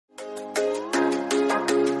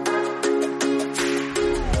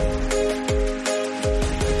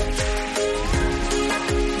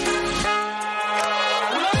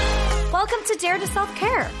Dare to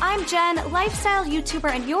Self-Care. I'm Jen, lifestyle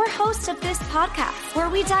YouTuber and your host of this podcast, where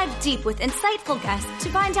we dive deep with insightful guests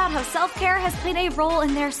to find out how self-care has played a role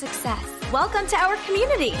in their success. Welcome to our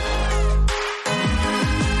community.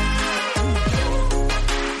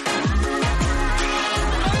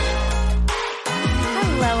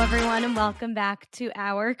 Hello, everyone, and welcome back to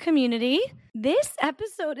our community. This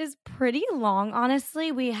episode is pretty long,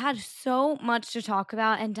 honestly. We had so much to talk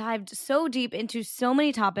about and dived so deep into so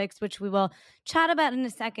many topics, which we will chat about in a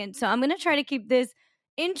second. So I'm going to try to keep this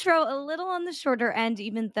intro a little on the shorter end,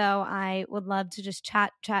 even though I would love to just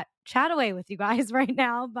chat away with you guys right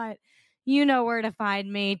now. But you know where to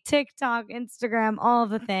find me: TikTok, Instagram, all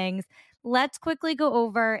the things. Let's quickly go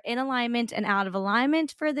over in alignment and out of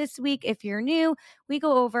alignment for this week. If you're new, we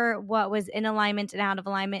go over what was in alignment and out of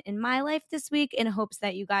alignment in my life this week in hopes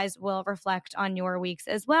that you guys will reflect on your weeks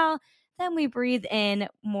as well. Then we breathe in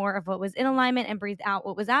more of what was in alignment and breathe out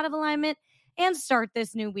what was out of alignment and start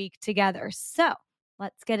this new week together. So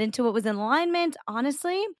let's get into what was in alignment.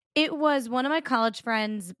 Honestly, it was one of my college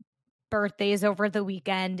friends' birthdays over the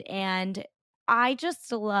weekend, and I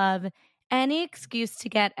just love any excuse to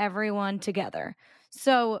get everyone together.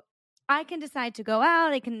 So I can decide to go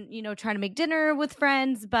out. I can, try to make dinner with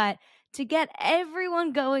friends, but to get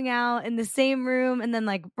everyone going out in the same room and then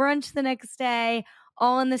like brunch the next day,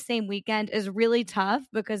 all in the same weekend is really tough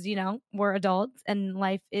because, we're adults and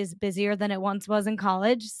life is busier than it once was in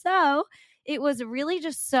college. So it was really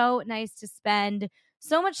just so nice to spend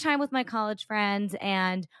so much time with my college friends,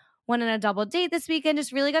 and went on a double date this weekend.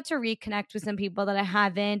 Just really got to reconnect with some people that I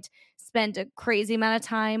haven't spent a crazy amount of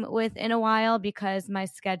time with in a while because my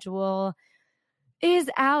schedule is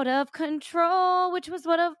out of control, which was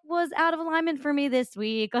what was out of alignment for me this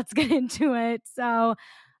week. Let's get into it. So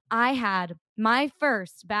I had my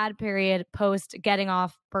first bad period post getting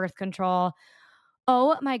off birth control.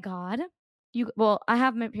 Oh my God. I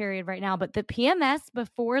have my period right now, but the PMS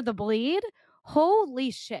before the bleed,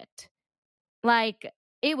 holy shit. Like,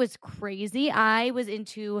 it was crazy. I was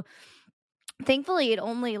thankfully, it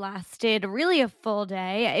only lasted really a full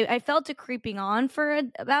day. I felt it creeping on for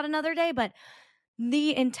about another day, but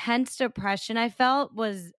the intense depression I felt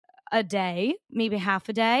was a day, maybe half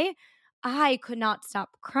a day. I could not stop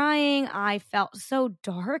crying. I felt so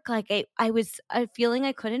dark. Like I was a feeling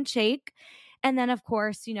I couldn't shake. And then, of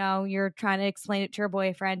course, you're trying to explain it to your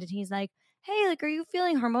boyfriend, and he's like, hey, like, are you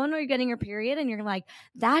feeling hormonal? Are you getting your period? And you're like,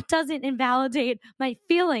 that doesn't invalidate my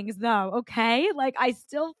feelings though. Okay. Like, I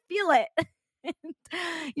still feel it.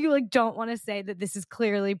 You like don't want to say that this is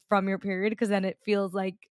clearly from your period, because then it feels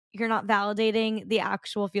like you're not validating the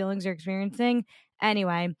actual feelings you're experiencing.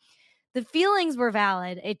 Anyway, the feelings were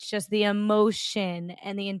valid. It's just the emotion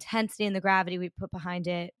and the intensity and the gravity we put behind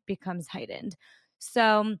it becomes heightened.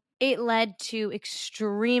 So it led to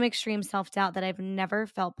extreme self-doubt that I've never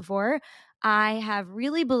felt before. I have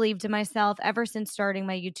really believed in myself ever since starting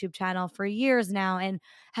my YouTube channel for years now, and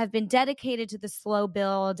have been dedicated to the slow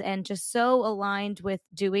build and just so aligned with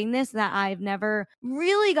doing this that I've never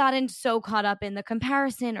really gotten so caught up in the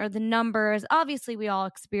comparison or the numbers. Obviously, we all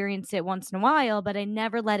experience it once in a while, but I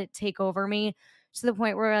never let it take over me to the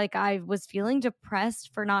point where like I was feeling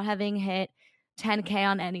depressed for not having hit 10K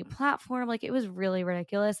on any platform. Like, it was really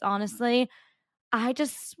ridiculous, honestly. I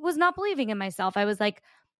just was not believing in myself. I was like,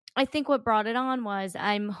 I think what brought it on was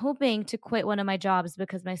I'm hoping to quit one of my jobs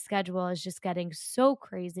because my schedule is just getting so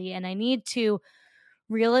crazy and I need to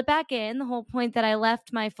reel it back in. The whole point that I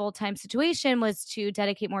left my full-time situation was to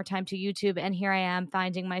dedicate more time to YouTube. And here I am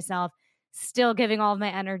finding myself still giving all of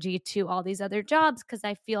my energy to all these other jobs because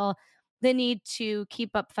I feel the need to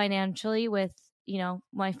keep up financially with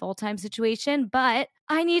my full-time situation, but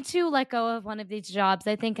I need to let go of one of these jobs,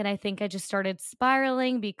 I think. And I think I just started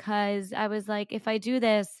spiraling because I was like, if I do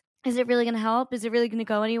this, is it really going to help? Is it really going to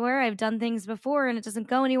go anywhere? I've done things before and it doesn't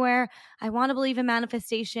go anywhere. I want to believe in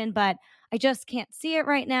manifestation, but I just can't see it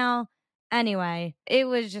right now. Anyway, it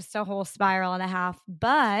was just a whole spiral and a half,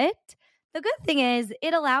 but the good thing is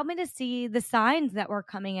it allowed me to see the signs that were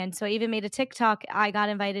coming in. So I even made a TikTok. I got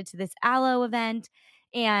invited to this Aloe event,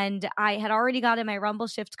 and I had already gotten my Rumble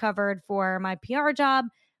shift covered for my PR job,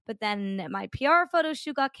 but then my PR photo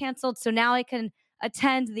shoot got canceled. So now I can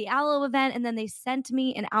attend the Aloe event. And then they sent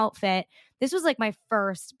me an outfit. This was like my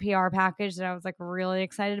first PR package that I was like really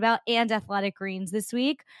excited about, and Athletic Greens this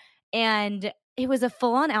week. And it was a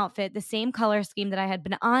full-on outfit, the same color scheme that I had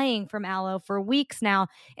been eyeing from Aloe for weeks now.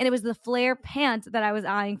 And it was the flare pant that I was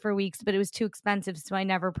eyeing for weeks, but it was too expensive, so I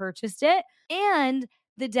never purchased it. And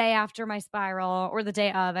the day after my spiral, or the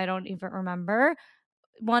day of, I don't even remember,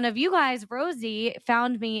 one of you guys, Rosie,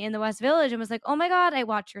 found me in the West Village and was like, oh my God, I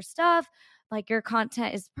watch your stuff, Like, your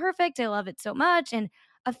content is perfect. I love it so much. And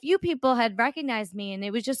a few people had recognized me, and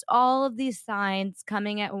it was just all of these signs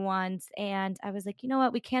coming at once. And I was like, you know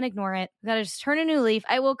what? We can't ignore it. We got to just turn a new leaf.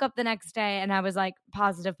 I woke up the next day and I was like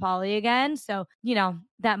positive Polly again. So,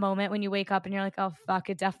 that moment when you wake up and you're like, oh,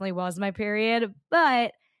 fuck, it definitely was my period.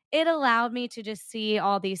 But it allowed me to just see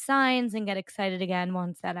all these signs and get excited again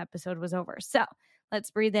once that episode was over. So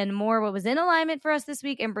let's breathe in more what was in alignment for us this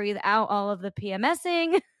week and breathe out all of the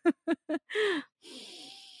PMSing.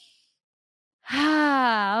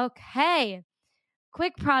 Okay.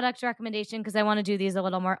 Quick product recommendation because I want to do these a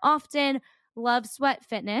little more often. Love Sweat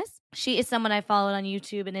Fitness. She is someone I followed on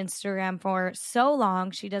YouTube and Instagram for so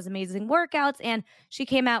long. She does amazing workouts, and she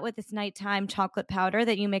came out with this nighttime chocolate powder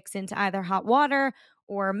that you mix into either hot water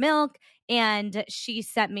or milk. And she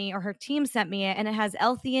sent me, or her team sent me it, and it has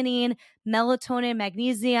L-theanine, melatonin,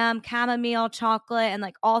 magnesium, chamomile, chocolate, and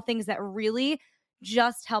like all things that really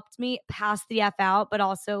just helped me pass the F out, but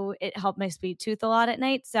also it helped my sweet tooth a lot at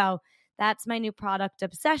night. So that's my new product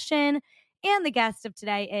obsession. And the guest of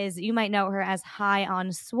today is, you might know her as High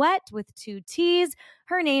on Sweat with 2 T's.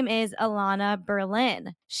 Her name is Alana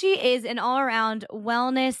Berlin. She is an all-around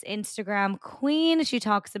wellness Instagram queen. She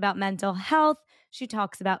talks about mental health. She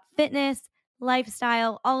talks about fitness,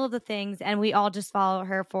 lifestyle, all of the things. And we all just follow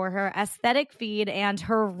her for her aesthetic feed and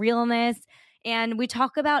her realness. And we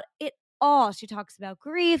talk about it all. She talks about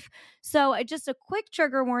grief. So just a quick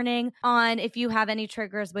trigger warning on if you have any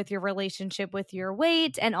triggers with your relationship with your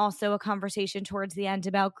weight, and also a conversation towards the end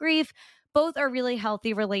about grief. Both are really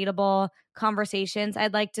healthy, relatable conversations.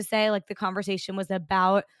 I'd like to say, like, the conversation was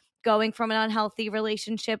about going from an unhealthy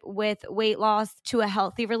relationship with weight loss to a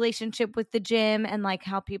healthy relationship with the gym, and like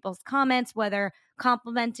how people's comments, whether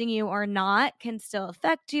complimenting you or not, can still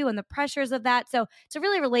affect you and the pressures of that. So it's a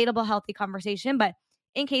really relatable, healthy conversation. But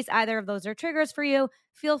in case either of those are triggers for you,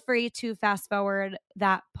 feel free to fast forward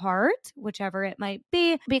that part, whichever it might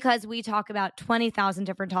be, because we talk about 20,000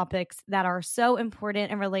 different topics that are so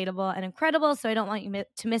important and relatable and incredible. So I don't want you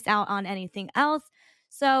to miss out on anything else.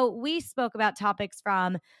 So we spoke about topics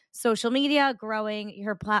from social media, growing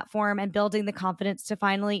your platform and building the confidence to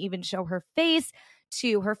finally even show her face,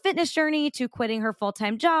 to her fitness journey, to quitting her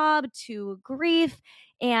full-time job, to grief,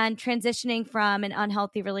 and transitioning from an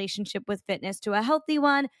unhealthy relationship with fitness to a healthy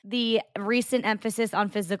one, the recent emphasis on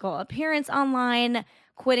physical appearance online,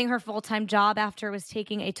 quitting her full-time job after it was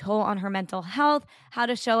taking a toll on her mental health, how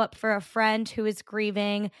to show up for a friend who is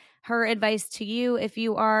grieving, her advice to you if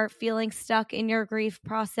you are feeling stuck in your grief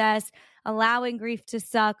process, allowing grief to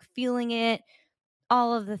suck, feeling it,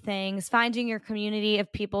 all of the things, finding your community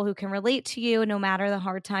of people who can relate to you no matter the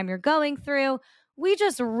hard time you're going through. We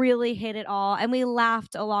just really hit it all, and we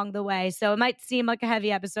laughed along the way. So it might seem like a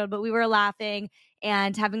heavy episode, but we were laughing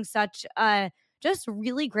and having such a just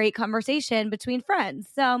really great conversation between friends.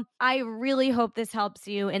 So I really hope this helps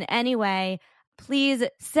you in any way. Please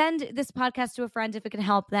send this podcast to a friend if it can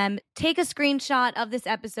help them. Take a screenshot of this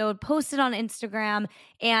episode, post it on Instagram,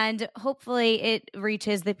 and hopefully it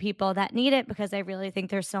reaches the people that need it, because I really think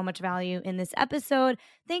there's so much value in this episode.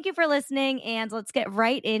 Thank you for listening, and let's get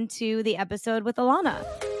right into the episode with Alana.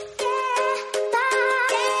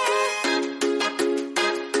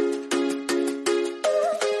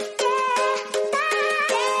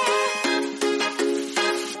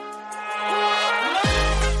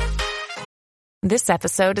 This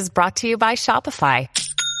episode is brought to you by Shopify.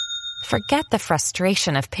 Forget the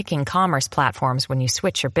frustration of picking commerce platforms when you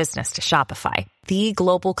switch your business to Shopify, the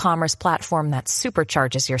global commerce platform that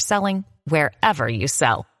supercharges your selling wherever you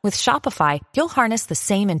sell. With Shopify, you'll harness the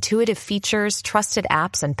same intuitive features, trusted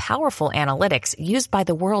apps, and powerful analytics used by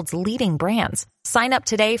the world's leading brands. Sign up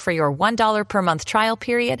today for your $1 per month trial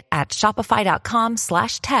period at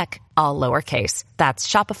shopify.com/tech, all lowercase. That's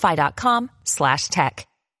shopify.com/tech.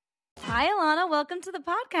 Hi, Alana. Welcome to the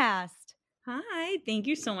podcast. Hi. Thank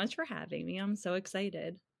you so much for having me. I'm so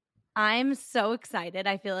excited. I'm so excited.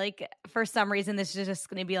 I feel like for some reason this is just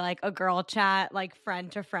going to be like a girl chat, like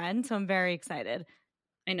friend to friend. So I'm very excited.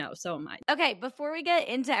 I know. So am I. Okay. Before we get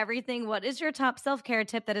into everything, what is your top self-care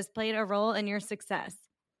tip that has played a role in your success?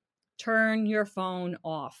 Turn your phone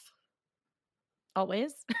off.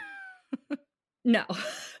 Always? No.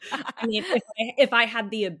 I mean, if I had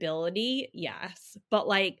the ability, yes. But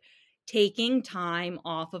like taking time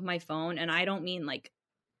off of my phone, and I don't mean like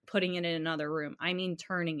putting it in another room. I mean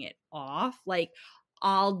turning it off. Like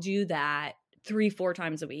I'll do that 3-4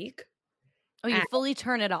 times a week. Oh, you fully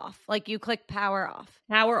turn it off. Like you click power off.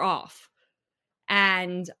 Power off.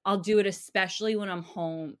 And I'll do it especially when I'm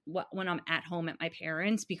home, when I'm at home at my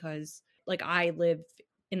parents', because like I live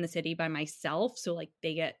in the city by myself. So like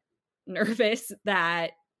they get nervous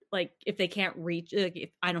that like if they can't reach, like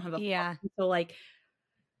if I don't have a Yeah. phone. So like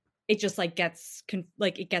it just like gets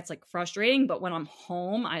it gets like frustrating. But when I'm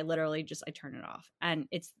home, I literally just I turn it off, and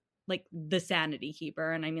it's like the sanity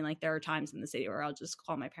keeper. And I mean, like there are times in the city where I'll just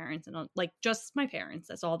call my parents, and I'll like just my parents.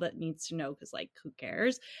 That's all that needs to know, because like who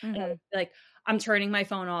cares? And I'll Mm-hmm. be like I'm turning my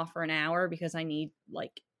phone off for an hour because I need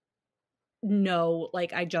like no,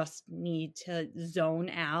 like I just need to zone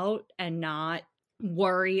out and not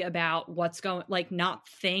worry about what's going, like not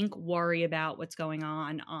think, worry about what's going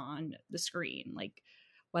on the screen, like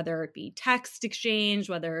whether it be text exchange,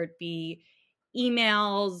 whether it be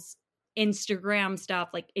emails, Instagram stuff,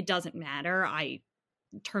 like it doesn't matter. I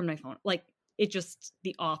turn my phone, like it just,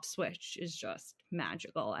 the off switch is just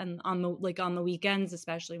magical. And on the weekends,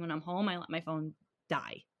 especially when I'm home, I let my phone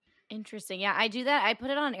die. Interesting. Yeah, I do that. I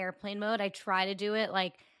put it on airplane mode. I try to do it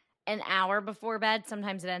like an hour before bed.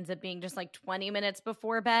 Sometimes it ends up being just like 20 minutes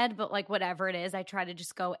before bed, but like whatever it is, I try to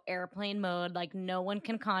just go airplane mode. Like no one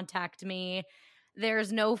can contact me.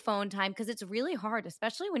 There's no phone time, because it's really hard,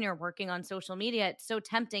 especially when you're working on social media. It's so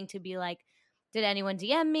tempting to be like, did anyone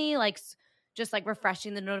DM me? Like just like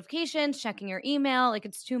refreshing the notifications, checking your email. Like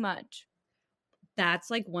it's too much.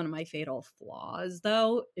 That's like one of my fatal flaws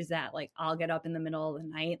though, is that like I'll get up in the middle of the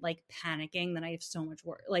night like panicking that I have so much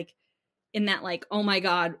work, like in that like, oh my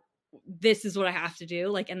god, this is what I have to do,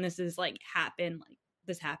 like, and this is like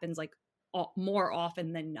this happens like more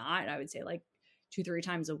often than not. I would say like 2-3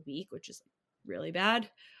 times a week, which is like really bad.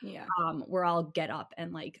 Yeah. Where I'll get up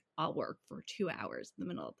and like I'll work for 2 hours in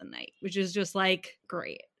the middle of the night, which is just like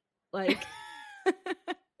great. Like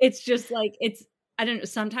it's just like it's, I don't know.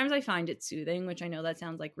 Sometimes I find it soothing, which I know that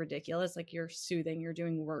sounds like ridiculous. Like you're soothing, you're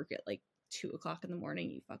doing work at like 2 o'clock in the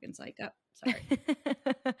morning, you fucking psycho. Sorry.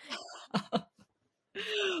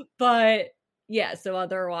 But yeah, so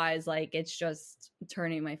otherwise, like it's just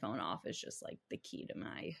turning my phone off is just like the key to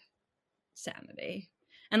my sanity.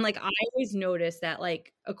 And like I always notice that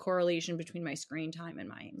like a correlation between my screen time and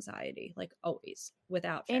my anxiety, like always,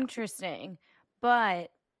 without fail. Interesting.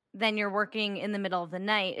 But then you're working in the middle of the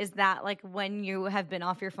night. Is that like when you have been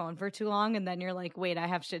off your phone for too long and then you're like, wait, I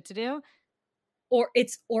have shit to do? Or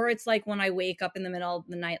it's like when I wake up in the middle of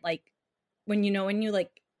the night, like when when you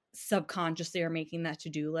like subconsciously are making that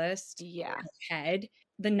to-do list Yeah. in your head,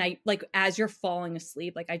 the night, like as you're falling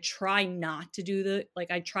asleep, like I try not to do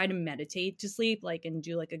I try to meditate to sleep, like, and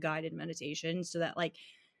do like a guided meditation so that like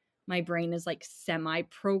my brain is like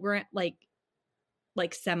semi-program, like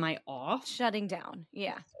semi off, Shutting down.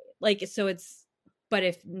 Yeah. like so it's, but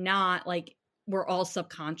if not, like we're all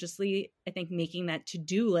subconsciously, I think, making that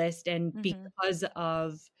to-do list, and because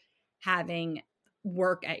of having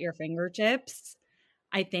work at your fingertips,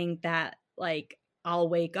 I think that like I'll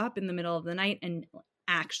wake up in the middle of the night and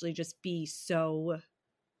actually just be so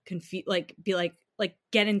confused, like be like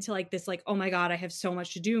get into like this like, oh my god, I have so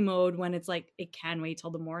much to do mode, when it's like it can wait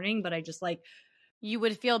till the morning, but I just like, You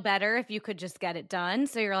would feel better if you could just get it done.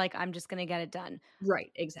 So you're like, I'm just going to get it done.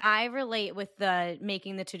 right, exactly. I relate with the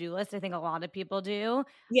making the to-do list. I think a lot of people do.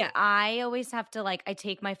 Yeah. I always have to like, I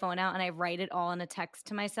take my phone out and I write it all in a text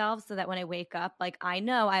to myself so that when I wake up, like I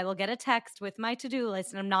know I will get a text with my to-do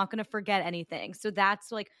list and I'm not going to forget anything. So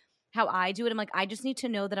that's like how I do it. I'm like, I just need to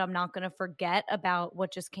know that I'm not going to forget about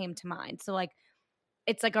what just came to mind. So like,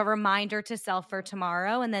 it's like a reminder to self for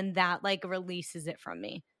tomorrow. And then that like releases it from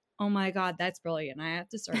me. Oh my god, that's brilliant. I have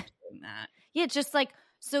to start doing that. Yeah, just like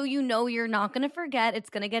so you know you're not going to forget.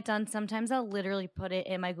 It's going to get done. Sometimes I'll literally put it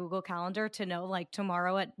in my Google Calendar to know like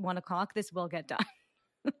tomorrow at 1:00, this will get done.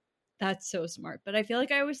 That's so smart. But I feel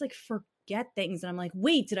like I always like forget things, and I'm like,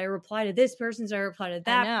 wait, did I reply to this person? Did I reply to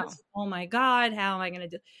that person? Oh my god, how am I going to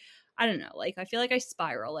do? I don't know. Like I feel like I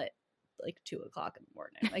spiral at like 2:00 in the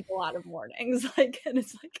morning, like a lot of mornings. Like, and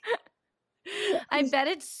it's like, I bet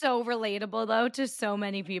it's so relatable though to so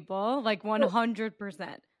many people, like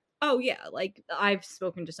 100%. Oh yeah, like I've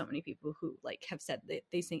spoken to so many people who like have said that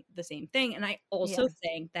they think the same thing. And I also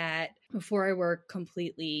think that before I worked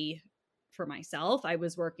completely for myself, I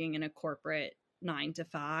was working in a corporate 9 to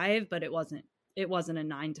 5, but it wasn't a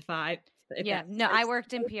 9 to 5. Yeah, no, I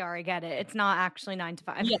worked in PR. I get it. It's not actually 9 to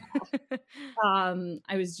 5. Yeah.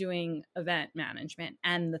 I was doing event management,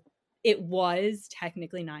 and it was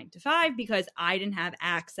technically 9 to 5 because I didn't have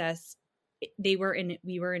access. We were in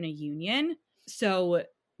a union, so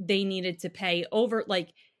they needed to pay over,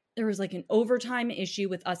 like there was like an overtime issue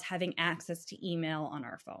with us having access to email on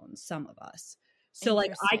our phones, some of us. So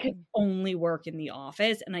like I could only work in the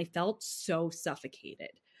office, and I felt so suffocated.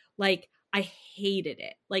 Like I hated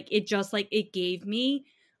it. Like it just like it gave me,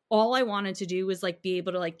 all I wanted to do was like be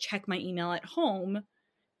able to like check my email at home,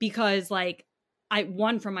 because like I,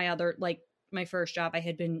 one, from my other, like my first job, I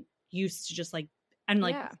had been used to just like, and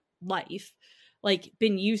like Yeah. life, like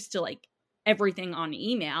been used to like everything on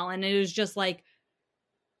email. And it was just like,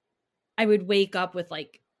 I would wake up with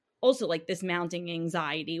like, also like this mounting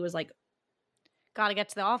anxiety was like, Got to get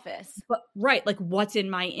to the office. but right, like what's in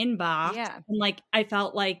my inbox? Yeah. And like, I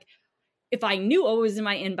felt like if I knew what was in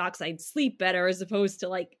my inbox, I'd sleep better as opposed to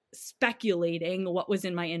like speculating what was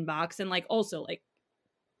in my inbox. And like, also like,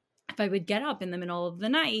 if I would get up in the middle of the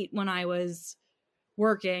night when I was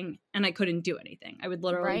working and I couldn't do anything, I would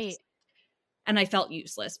literally Right. just, and I felt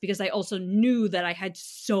useless because I also knew that I had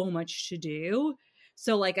so much to do.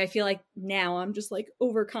 So like, I feel like now I'm just like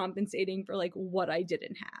overcompensating for like what I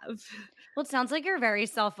didn't have. Well, it sounds like you're very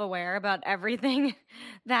self-aware about everything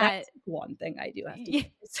that That's one thing I do have to Yeah.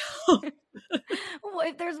 give myself. Well,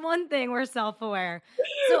 if there's one thing, we're self-aware.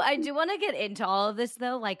 So I do want to get into all of this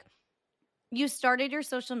though. Like, you started your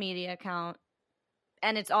social media account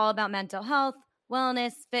and it's all about mental health,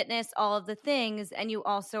 wellness, fitness, all of the things. And you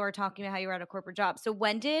also are talking about how you were at a corporate job. So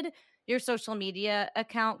when did your social media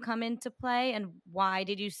account come into play and why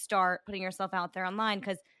did you start putting yourself out there online?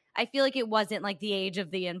 Because I feel like it wasn't like the age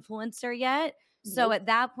of the influencer yet. So Nope. at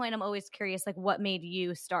that point, I'm always curious, like, what made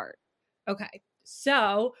you start? Okay.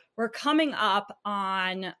 So we're coming up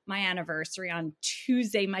on my anniversary on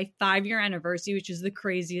Tuesday, my 5-year anniversary, which is the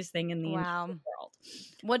craziest thing in the entire Wow. world.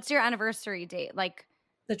 What's your anniversary date? Like,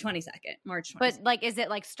 The 22nd, March 22nd. but like, is it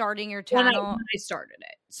like starting your when channel? I started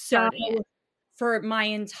it. So Starting it. for my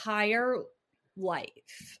entire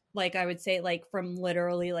life, like I would say like from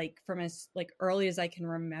literally like from as like early as I can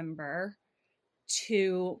remember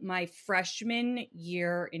to my freshman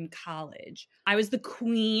year in college, I was the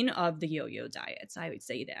queen of the yo-yo diets, I would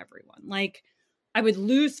say to everyone. Like I would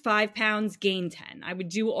lose 5 pounds, gain 10. I would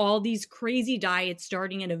do all these crazy diets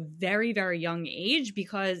starting at a very, very young age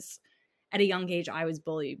because at a young age, I was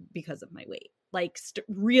bullied because of my weight, like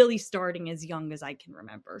really starting as young as I can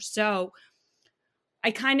remember. So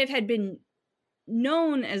I kind of had been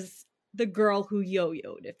known as the girl who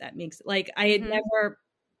yo-yoed, if that makes it. Like I had never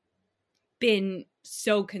been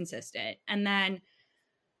so consistent. And then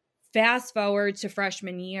fast forward to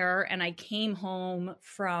freshman year, and I came home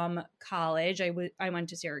from college. I went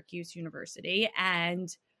to Syracuse University, and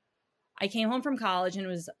I came home from college, and it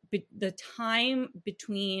was the time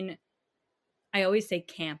between, I always say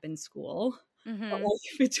camp and school, but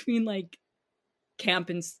like between like camp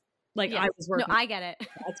and like Yes. I was working. No, I get it.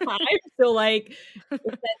 That time. So like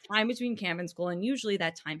that time between camp and school, and usually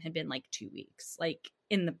that time had been like 2 weeks, like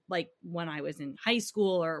in the like when I was in high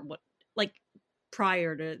school or what, like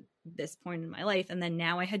prior to this point in my life. And then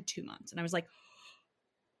now I had 2 months, and I was like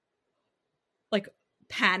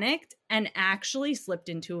panicked and actually slipped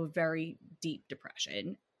into a very deep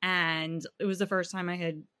depression. And it was the first time I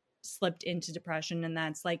had slipped into depression, and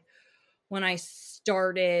that's like when I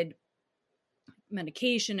started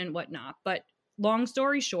medication and whatnot. But long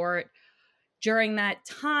story short, during that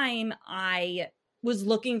time, I was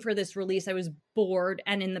looking for this release. I was bored,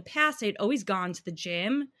 and in the past, I had always gone to the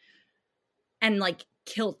gym and like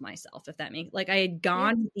killed myself, if that makes, like I had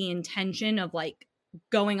gone with the intention of like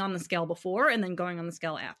going on the scale before and then going on the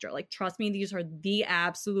scale after. Like, trust me, these are the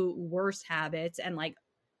absolute worst habits, and like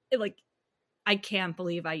I can't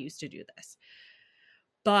believe I used to do this.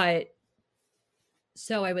 But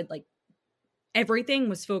so I would like, everything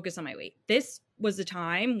was focused on my weight. This was a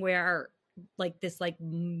time where like this like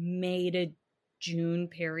May to June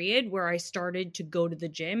period where I started to go to the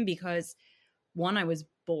gym because one, I was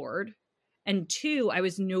bored, and two, I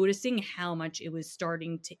was noticing how much it was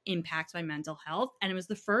starting to impact my mental health. And it was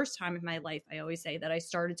the first time in my life, I always say, that I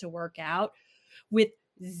started to work out with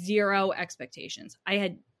zero expectations.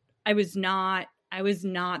 I was not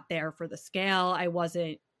there for the scale.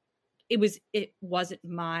 It wasn't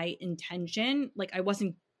my intention. Like I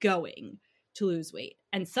wasn't going to lose weight.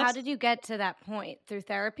 And How did you get to that point? Through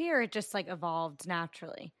therapy, or it just like evolved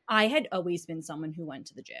naturally? I had always been someone who went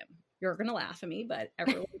to the gym. You're going to laugh at me, but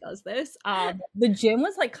everyone does this. The gym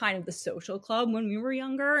was like kind of the social club when we were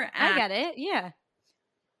younger. I get it. Yeah.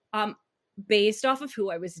 Based off of who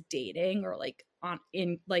I was dating or like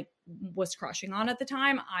was crushing on at the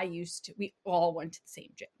time, we all went to the same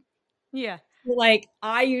gym. Yeah. Like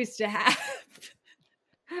I used to have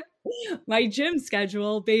my gym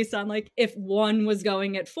schedule based on like if one was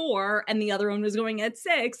going at 4 and the other one was going at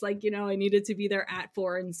 6, like, you know, I needed to be there at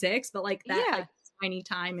 4 and 6, but like that like tiny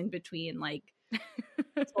time in between, like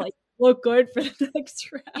to like look good for the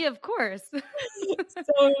next round. Yeah, of course. So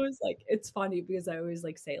it was like, it's funny because I always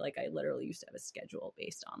like say like I literally used to have a schedule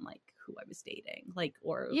based on like who I was dating, like,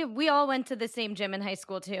 or Yeah, we all went to the same gym in high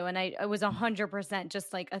school too, and I was 100%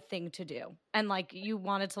 just like a thing to do, and like you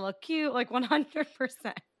wanted to look cute, like 100%.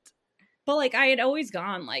 but like I had always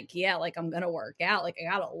gone like, yeah, like I'm gonna work out, like I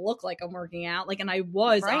gotta look like I'm working out, like, and I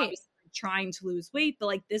was Right. obviously trying to lose weight, but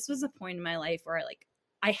like this was a point in my life where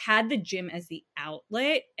I had the gym as the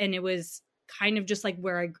outlet, and it was kind of just like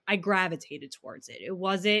where I gravitated towards it. It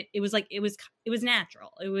was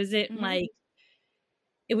natural. It wasn't like,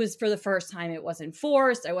 it was for the first time, it wasn't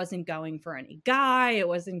forced. I wasn't going for any guy. I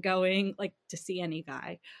wasn't going like to see any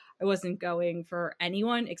guy. I wasn't going for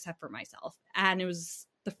anyone except for myself. And it was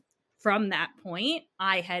from that point,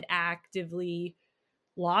 I had actively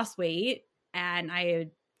lost weight and I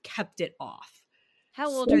had kept it off. How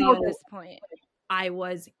old are you at this point? I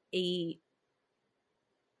was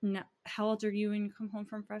no, how old are you when you come home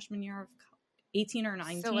from freshman year of 18 or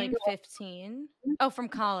 19? So like 15. Oh, from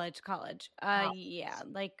college. Yeah,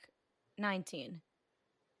 like 19.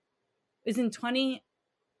 It was in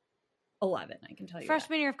 2011, I can tell you.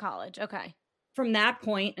 Freshman year of college. Okay. From that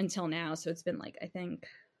point until now, so it's been like, I think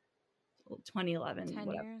 2011. 10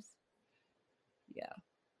 whatever. years? Yeah.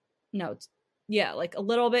 No, yeah, like a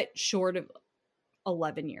little bit short of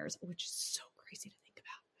 11 years, which is so crazy to think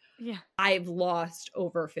about. Yeah. I've lost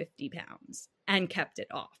over 50 pounds and kept it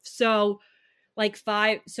off. So like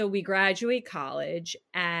so we graduate college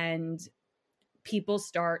and people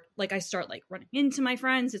start, like I start like running into my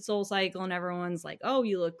friends at SoulCycle and everyone's like, oh,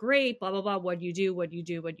 you look great, blah, blah, blah. What do you do?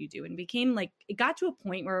 And became like, it got to a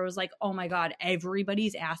point where it was like, oh my God,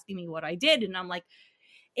 everybody's asking me what I did. And I'm like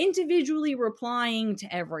individually replying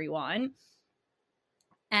to everyone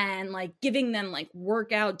and like giving them like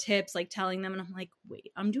workout tips, like telling them. And I'm like,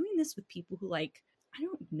 wait, I'm doing this with people who like, I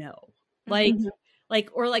don't know. Like,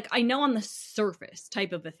 or like I know on the surface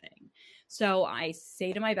type of a thing. So I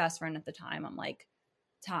say to my best friend at the time, I'm like,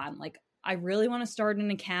 Tom, like I really want to start an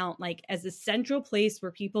account like as a central place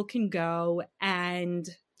where people can go and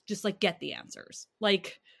just like get the answers.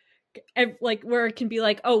 Like where it can be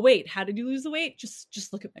like, oh wait, how did you lose the weight?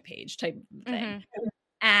 Just look at my page type of thing.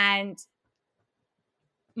 And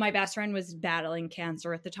my best friend was battling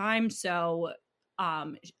cancer at the time. So,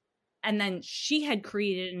 and then she had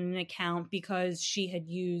created an account because she had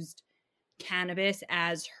used cannabis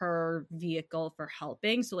as her vehicle for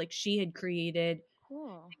helping. So like she had created an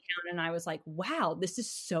account and I was like, wow, this is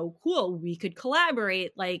so cool. We could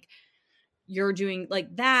collaborate. Like you're doing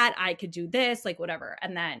like that. I could do this, like whatever.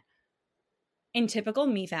 And then in typical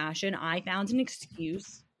me fashion, I found an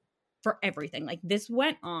excuse for everything. Like this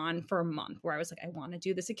went on for a month where I was like, I want to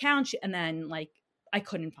do this account. And then like, I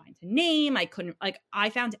couldn't find a name. I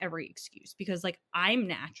found every excuse because like I'm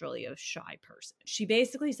naturally a shy person. She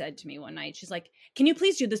basically said to me one night, she's like, can you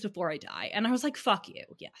please do this before I die? And I was like, fuck you.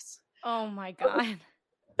 Yes. Oh my God.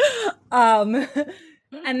 And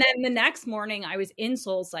then the next morning I was in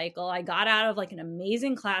SoulCycle. I got out of like an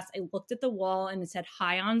amazing class. I looked at the wall and it said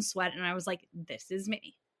High on Sweat. And I was like, this is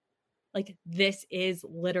me. Like, this is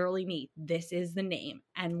literally me. This is the name.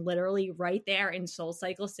 And literally right there in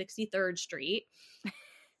SoulCycle 63rd Street,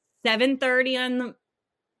 7:30 on the,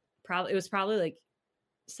 it was probably like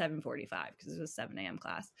 7:45 because it was a 7 a.m.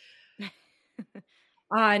 class.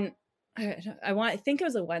 I think it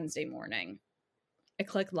was a Wednesday morning. I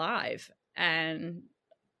clicked live and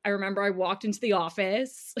I remember I walked into the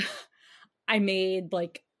office. I made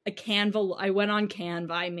like a Canva. I went on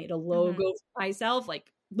Canva. I made a logo for myself,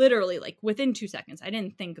 like literally like within 2 seconds. I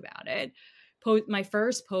didn't think about it. My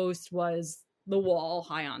first post was the wall,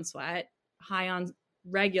 High on Sweat,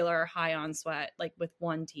 regular High on Sweat, like with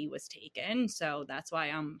 1 T was taken. So that's why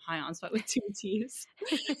I'm High on Sweat with 2 T's.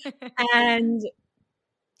 And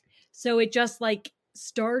so it just like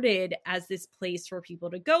started as this place for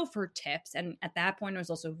people to go for tips. And at that point, I was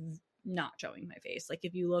also not showing my face. Like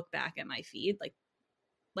if you look back at my feed, like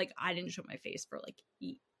I didn't show my face for like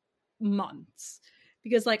months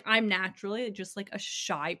because like I'm naturally just like a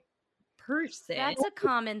shy person. That's a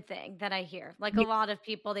common thing that I hear. Like a lot of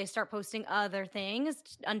people, they start posting other things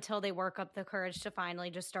until they work up the courage to finally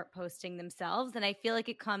just start posting themselves. And I feel like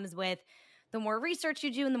it comes with the more research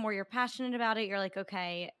you do and the more you're passionate about it, you're like,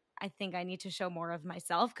 okay, I think I need to show more of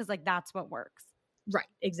myself because like that's what works. Right,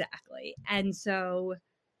 exactly. And so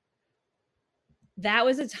that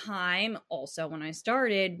was a time also when I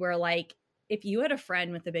started where like if you had a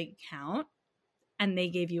friend with a big account and they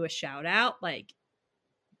gave you a shout out, like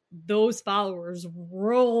those followers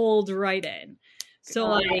rolled right in. So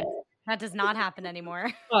like that does not happen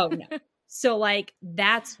anymore. Oh no. So like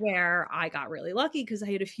that's where I got really lucky because I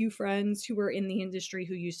had a few friends who were in the industry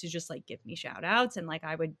who used to just like give me shout outs, and like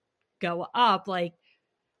I would go up like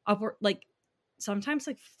upward like sometimes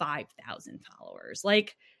like 5,000 followers.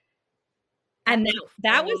 Like and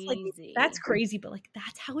that was like that's crazy, but like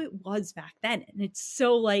that's how it was back then. And it's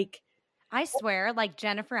so like I swear, like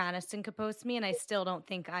Jennifer Aniston could post me and I still don't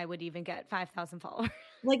think I would even get 5,000 followers.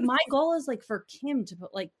 like my goal is like for Kim to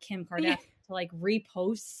put like Kim Kardashian to like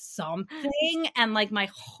repost something, and like my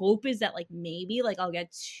hope is that like maybe like I'll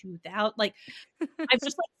get 2,000. Like I've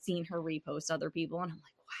just like seen her repost other people and I'm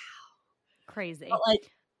like, wow, crazy. but like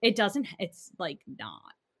it's like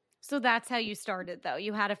not. So that's how you started, though.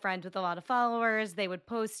 You had a friend with a lot of followers. They would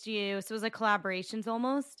post you. So it was like collaborations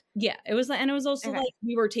almost. Yeah, it was, and it was also like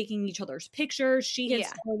we were taking each other's pictures. She had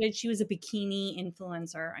started, she was a bikini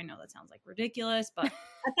influencer. I know that sounds like ridiculous, but at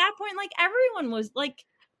that point, like everyone was like,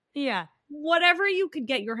 whatever you could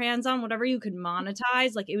get your hands on, whatever you could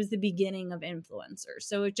monetize, like it was the beginning of influencers.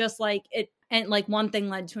 So it just like it, and like one thing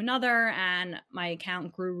led to another, and my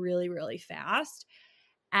account grew really, really fast.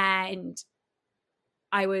 And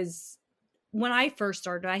when I first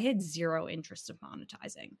started, I had zero interest in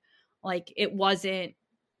monetizing. Like it wasn't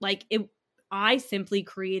like it, I simply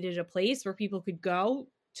created a place where people could go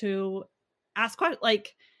to ask questions,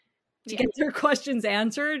 like to get their questions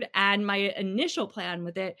answered. And my initial plan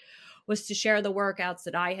with it was to share the workouts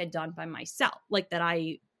that I had done by myself, like that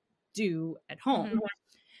I do at home. Mm-hmm.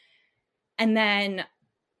 And then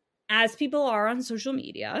as people are on social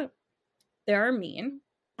media, they're mean.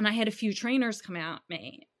 And I had a few trainers come at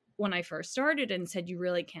me when I first started and said, you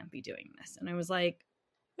really can't be doing this. And I was like,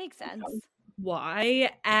 makes sense. Why?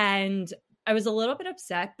 And I was a little bit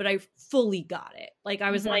upset, but I fully got it. Like I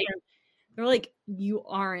was like, they're like, you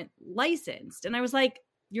aren't licensed. And I was like,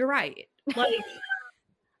 you're right. Like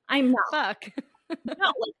I'm not. Fuck. No,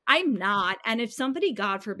 like I'm not. And if somebody,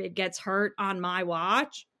 God forbid, gets hurt on my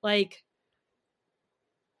watch, like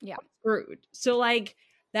I'm screwed. So like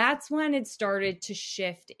that's when it started to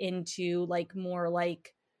shift into like more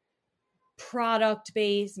like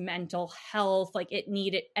product-based mental health. Like it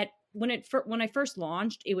needed when I first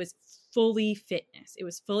launched, it was fully fitness. It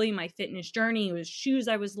was fully my fitness journey. It was shoes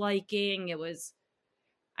I was liking. It was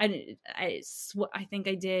I think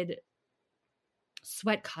I did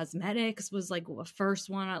Sweat Cosmetics was like the first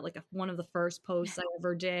one, like one of the first posts I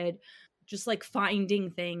ever did, just like finding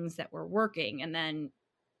things that were working. And then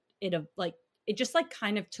it just like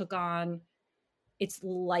kind of took on its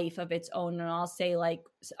life of its own. And I'll say like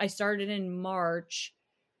I started in March,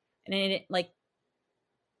 and it like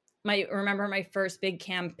remember my first big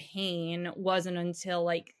campaign wasn't until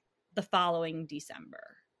like the following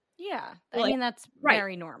December. Yeah. I mean, that's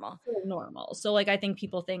very normal. Normal. So like I think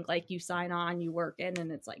people think like you sign on, you work in,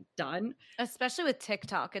 and it's like done. Especially with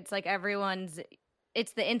TikTok. It's like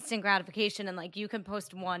it's the instant gratification, and like you can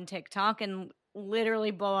post one TikTok and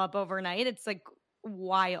literally blow up overnight. It's like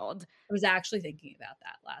wild. I was actually thinking about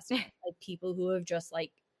that last night. Like people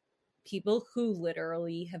who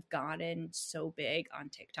literally have gotten so big on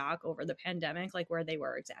TikTok over the pandemic, like where they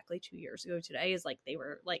were exactly 2 years ago today, is like they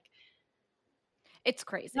were like, it's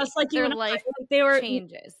crazy. Just like their life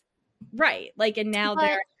changes, right? Like, and now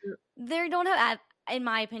they don't have, in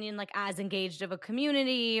my opinion, like as engaged of a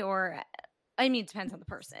community, or I mean, it depends on the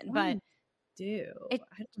person, but I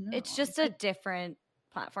don't know. It's just a different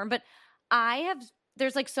platform. But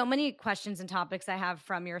there's like so many questions and topics I have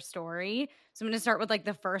from your story. So I'm going to start with like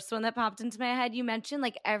the first one that popped into my head. You mentioned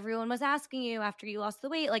like everyone was asking you after you lost the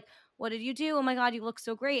weight, like, what did you do? Oh my God, you look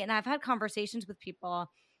so great. And I've had conversations with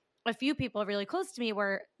people, a few people really close to me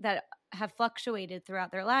that have fluctuated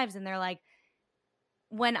throughout their lives. And they're like,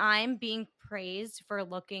 when I'm being praised for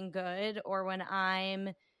looking good, or when I'm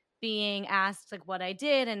being asked like what I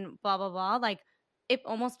did and blah, blah, blah, like it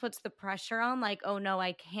almost puts the pressure on like, oh no,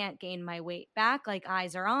 I can't gain my weight back. Like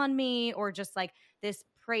eyes are on me, or just like this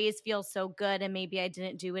praise feels so good and maybe I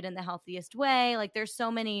didn't do it in the healthiest way. Like there's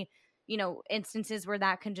so many, instances where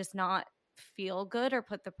that can just not feel good or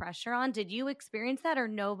put the pressure on. Did you experience that, or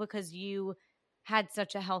no, because you had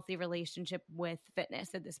such a healthy relationship with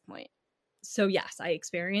fitness at this point? So yes, I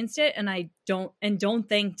experienced it, and I don't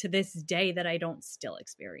think to this day that I don't still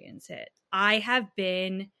experience it. I have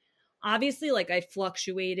been, obviously, like I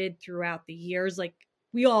fluctuated throughout the years. Like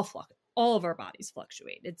we all of our bodies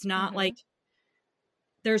fluctuate. It's not like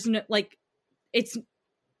there's no, like it's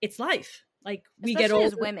life. Like we especially get older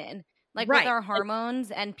as women, like with our hormones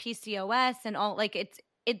and PCOS and all, like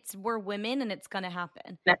it's we're women and it's going to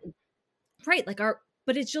happen. Right. Like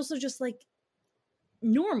but it's also just like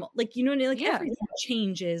normal. Like, like everything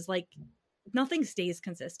changes. Like nothing stays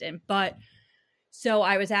consistent. But So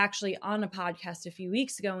I was actually on a podcast a few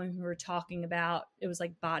weeks ago and we were talking about, it was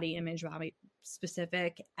like body image, body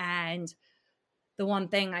specific. And the one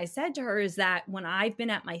thing I said to her is that when I've been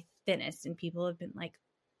at my thinnest and people have been like,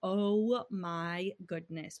 oh my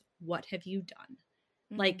goodness, what have you done?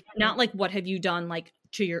 Like, not like, what have you done? Like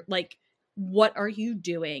to your, like, what are you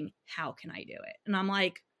doing? How can I do it? And I'm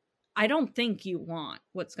like, I don't think you want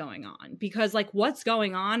what's going on, because like what's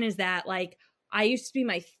going on is that like I used to be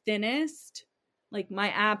my thinnest, like my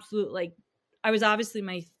absolute, like I was obviously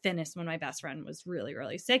my thinnest when my best friend was really,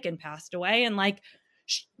 really sick and passed away. And like,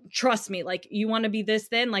 trust me, like you want to be this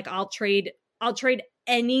thin, like I'll trade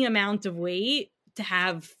any amount of weight to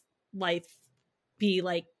have life be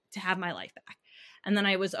like, to have my life back. And then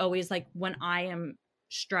I was always like, when I am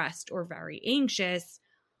stressed or very anxious,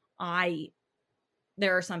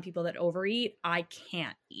 there are some people that overeat. I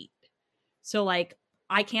can't eat. So like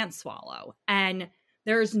I can't swallow. And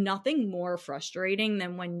there's nothing more frustrating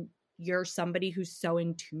than when you're somebody who's so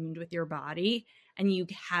in tuned with your body and you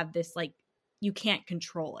have this, like, you can't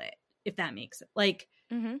control it, if that makes it like,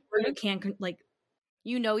 or you can't like,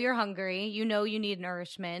 you know, you're hungry, you know, you need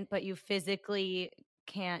nourishment, but you physically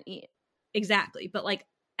can't eat. Exactly. But like,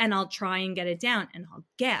 and I'll try and get it down and I'll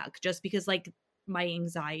gag just because like my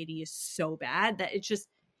anxiety is so bad that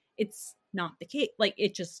it's not the case. Like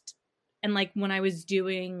it just, and like when I was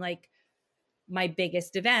doing like my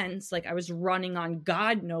biggest events, like I was running on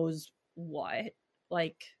God knows what,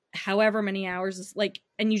 like however many hours, like,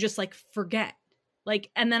 and you just like forget, like,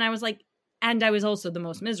 and then I was like, and I was also the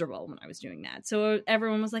most miserable when I was doing that. So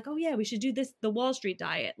everyone was like, oh yeah, we should do this, the Wall Street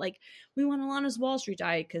diet. Like we went Alana's Wall Street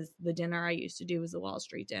diet because the dinner I used to do was the Wall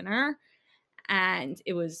Street dinner. And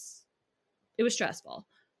it was stressful.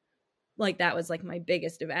 Like that was like my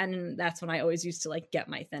biggest event. And that's when I always used to like get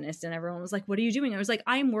my thinnest. And everyone was like, what are you doing? I was like,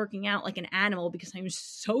 I'm working out like an animal because I'm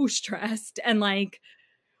so stressed. And like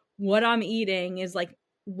what I'm eating is like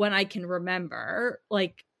when I can remember,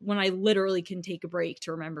 like when I literally can take a break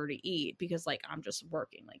to remember to eat, because like I'm just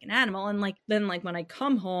working like an animal. And like then like when I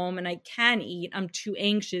come home and I can eat, I'm too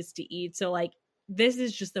anxious to eat. So like this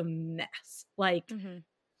is just a mess. Like,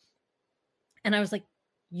 and I was like,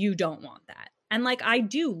 you don't want that. And like I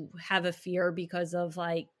do have a fear because of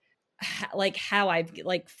like how I've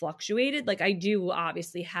like fluctuated. Like I do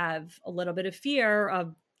obviously have a little bit of fear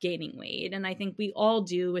of gaining weight, and I think we all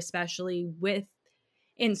do, especially with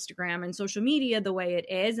Instagram and social media the way it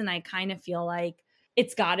is. And I kind of feel like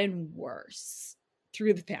it's gotten worse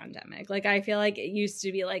through the pandemic. Like I feel like it used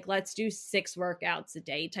to be like, let's do 6 workouts a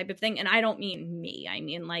day type of thing. And I don't mean me, I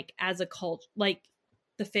mean like as a cult, like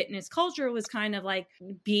the fitness culture was kind of like,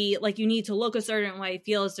 be like, you need to look a certain way,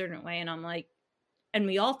 feel a certain way. And I'm like, and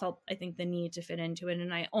we all felt, I think, the need to fit into it.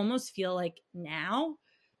 And I almost feel like now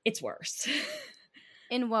it's worse.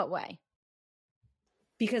 In what way?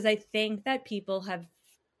 Because I think that people have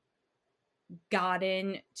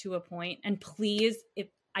gotten to a point, and please, if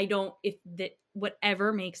that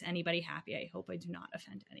whatever makes anybody happy, I hope I do not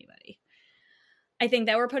offend anybody. I think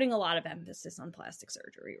that we're putting a lot of emphasis on plastic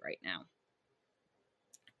surgery right now.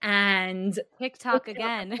 And TikTok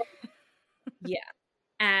again. Yeah.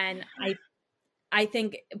 And I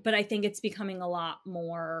think it's becoming a lot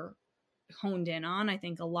more honed in on. I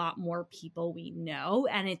think a lot more people we know.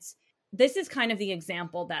 And this is kind of the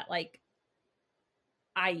example that like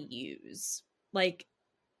I use. Like,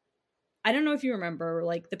 I don't know if you remember,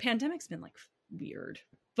 like the pandemic's been like weird,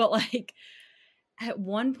 but like at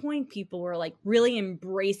one point people were like really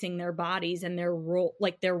embracing their bodies and their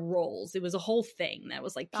roles. It was a whole thing that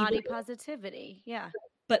was like body positivity. Yeah.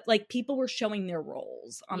 But like people were showing their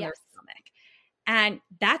roles on their stomach. And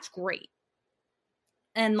that's great.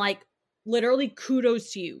 And like literally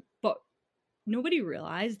kudos to you. But nobody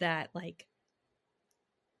realized that like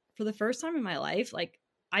for the first time in my life, like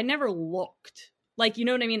I never looked. Like, you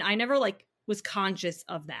know what I mean? I never like was conscious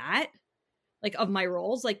of that. Like of my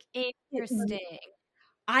roles. Like interesting.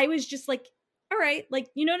 I was just like, all right, like,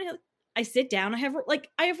 you know what I mean? I sit down, I have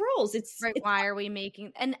roles. It's right. Why are we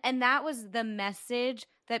making and that was the message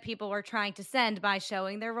that people were trying to send by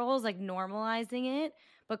showing their roles, like normalizing it,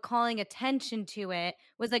 but calling attention to it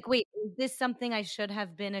was like, wait, is this something I should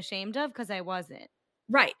have been ashamed of? Because I wasn't.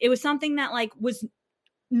 Right. It was something that like was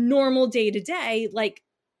normal day to day. Like,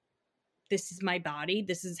 this is my body.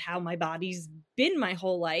 This is how my body's been my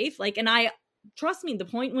whole life. Like, and I trust me, the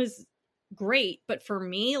point was great. But for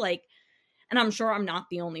me, like, and I'm sure I'm not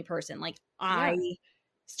the only person, like I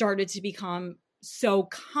started to become so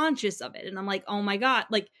conscious of it. And I'm like, oh my God,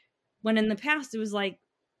 like when in the past it was like,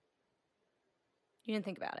 you didn't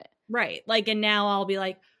think about it. Right. Like, and now I'll be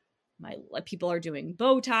like, people are doing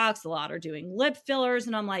Botox, a lot are doing lip fillers.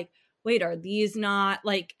 And I'm like, wait, are these not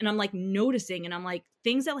like, and I'm like noticing, and I'm like,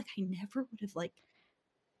 things that like I never would have like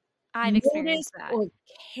I've experienced noticed that. or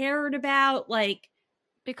cared about, like,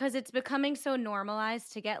 Because it's becoming so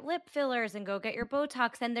normalized to get lip fillers and go get your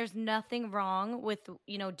Botox, and there's nothing wrong with,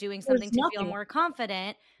 doing there's something to feel nothing. more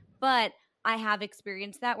confident, but I have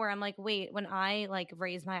experienced that where I'm like, "Wait, when I, like,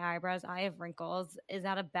 raise my eyebrows, I have wrinkles. Is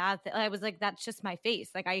that a bad thing?" I was like, "That's just my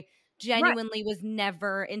face." Like, I Right. genuinely was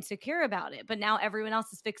never insecure about it, but now everyone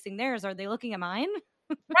else is fixing theirs. Are they looking at mine?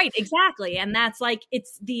 Right, exactly. And that's like,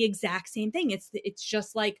 it's the exact same thing. It's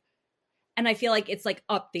just like, and I feel like it's like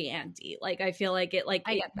up the ante. Like I feel like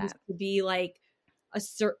I it get used that. to be like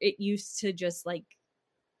it used to just like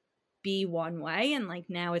be one way, and like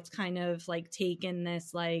now it's kind of like taken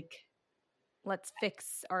this like, Let's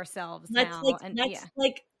fix ourselves now, and yeah.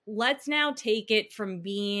 let's now take it from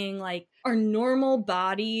being like our normal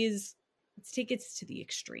bodies, let's take it to the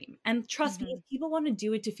extreme. And trust me, Mhm. if people want to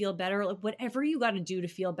do it to feel better, like whatever you got to do to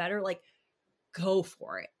feel better, like go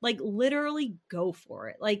for it. Like literally go for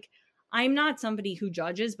it. Like I'm not somebody who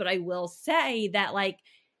judges, but I will say that like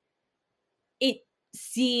it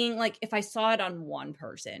seeing like if I saw it on one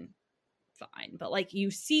person, fine. But like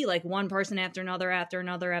you see like one person after another, after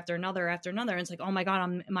another, after another, after another, and it's like, oh my God,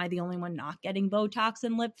 am I the only one not getting Botox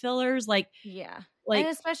and lip fillers? Yeah. And Like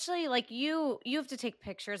especially like you have to take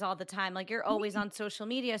pictures all the time. Like you're always on social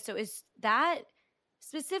media. So is that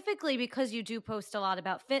specifically because you do post a lot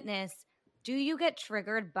about fitness, do you get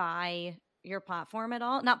triggered by your platform at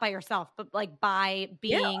all? Not by yourself, but like by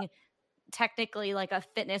yeah. being technically like a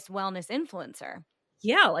fitness wellness influencer?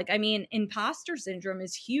 Yeah, like I mean, imposter syndrome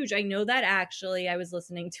is huge. I know that actually I was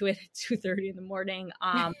listening to it at 2:30 in the morning.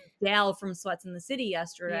 Dale from Sweats in the City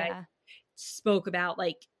yesterday Yeah. spoke about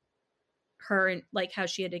like her and like how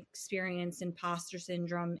she had experienced imposter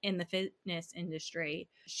syndrome in the fitness industry.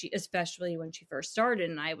 She especially when she first started,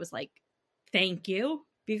 and I was like, thank you,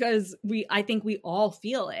 because I think we all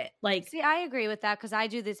feel it. Like, See, I agree with that because I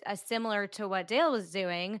do this similar to what Dale was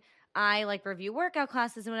doing. I like review workout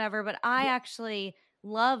classes and whatever, but I actually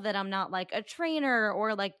love that I'm not like a trainer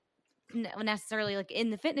or like necessarily like in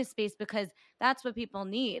the fitness space because that's what people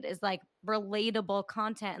need is like relatable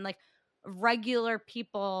content and like regular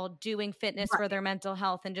people doing fitness for right, their mental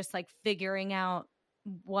health and just like figuring out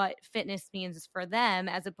what fitness means for them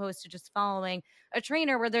as opposed to just following a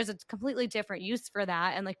trainer where there's a completely different use for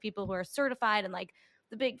that and like people who are certified and like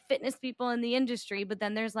the big fitness people in the industry. But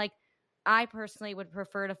then there's like, I personally would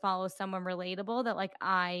prefer to follow someone relatable that like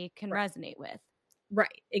I can right, resonate with.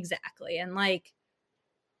 right, exactly. And like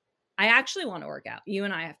I actually want to work out. You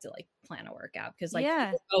and I have to like plan a workout because like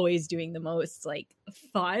Yeah. you're always doing the most like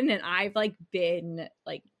fun. And I've like been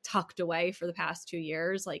like tucked away for the past 2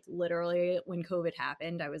 years. Like literally when COVID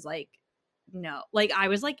happened, I was like, no, like I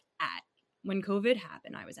was like at when COVID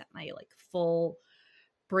happened, I was at my like full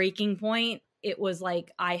breaking point. It was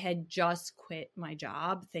like I had just quit my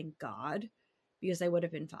job, thank God, because I would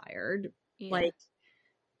have been fired. Yeah. Like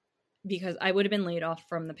because I would have been laid off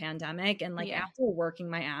from the pandemic. And like Yeah. after working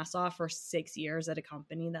my ass off for 6 years at a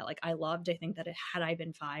company that like I loved, I think that had I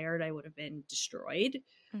been fired, I would have been destroyed.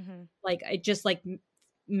 Hmm. Like I just like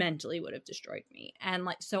mentally would have destroyed me. And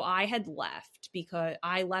like so I had left because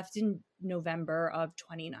I left in November of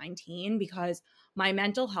 2019 because my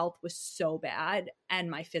mental health was so bad and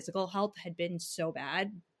my physical health had been so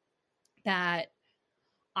bad that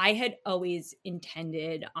I had always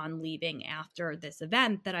intended on leaving after this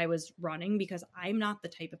event that I was running because I'm not the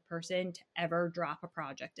type of person to ever drop a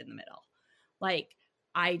project in the middle. Like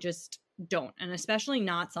I just don't, and especially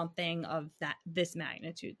not something of this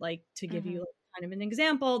magnitude. Like to give Hmm. you kind of an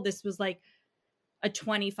example, this was like a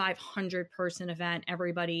 2,500 person event.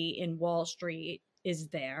 Everybody in Wall Street is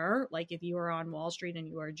there. Like if you are on Wall Street and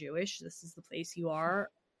you are Jewish, this is the place you are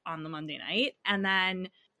on the Monday night. And then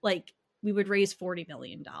like we would raise $40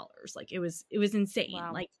 million. Like it was insane.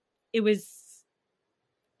 Wow. Like it was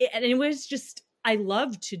and it was just I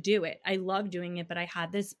loved to do it. I loved doing it, but I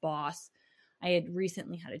had this boss. I had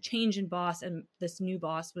recently had a change in boss, and this new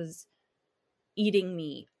boss was eating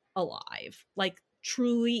me alive. Like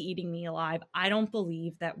truly eating me alive. I don't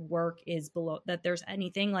believe that work is below that there's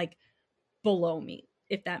anything like below me,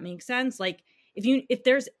 if that makes sense. Like if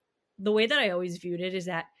there's the way that I always viewed it is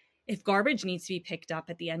that if garbage needs to be picked up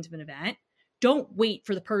at the end of an event, don't wait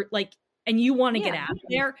for like and you want to get Yeah. out of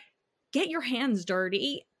there, get your hands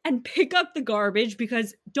dirty and pick up the garbage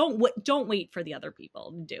because don't wait for the other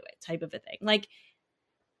people to do it type of a thing. Like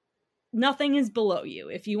nothing is below you.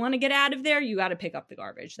 If you want to get out of there, you got to pick up the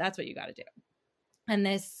garbage. That's what you got to do. And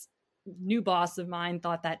this new boss of mine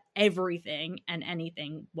thought that everything and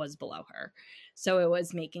anything was below her. So it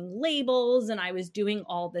was making labels and I was doing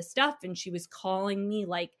all this stuff and she was calling me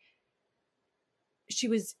like she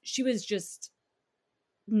was just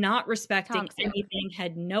not respecting Toxic. anything,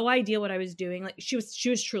 had no idea what I was doing. Like she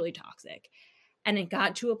was truly toxic. And it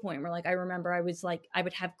got to a point where like I remember I was like I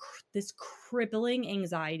would have this crippling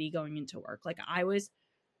anxiety going into work. Like I was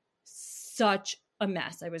such a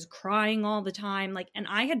mess. I was crying all the time. Like, and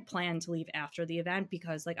I had planned to leave after the event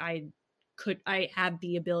because like I have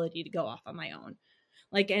the ability to go off on my own.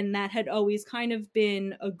 Like, and that had always kind of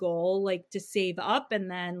been a goal, like to save up. And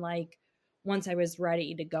then like, once I was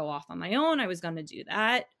ready to go off on my own, I was going to do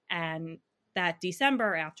that. And that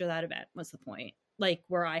December after that event was the point, like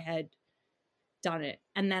where I had done it.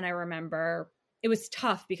 And then I remember it was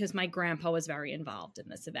tough because my grandpa was very involved in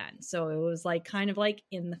this event. So it was like kind of like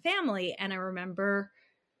in the family. And I remember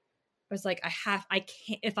I was like, I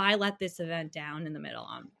can't, if I let this event down in the middle,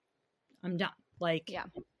 I'm done. Like, yeah.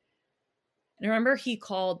 And I remember he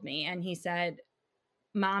called me and he said,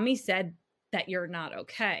 Mommy said that you're not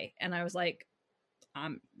okay. And I was like,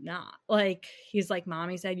 I'm not. Like, he's like,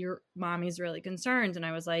 Mommy said your mommy's really concerned. And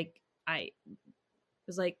I was like,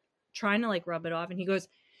 trying to like rub it off. And he goes,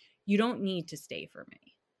 you don't need to stay for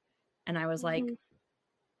me. And I was like,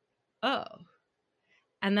 oh.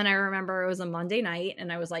 And then I remember it was a Monday night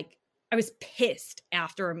and I was pissed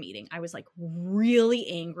after a meeting. I was like really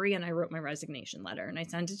angry and I wrote my resignation letter and I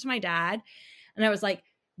sent it to my dad and I was like,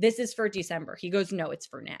 this is for December. He goes, no, it's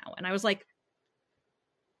for now. And I was like,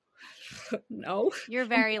 no. You're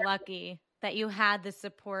very lucky that you had the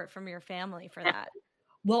support from your family for that.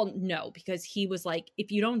 Well, no, because he was like,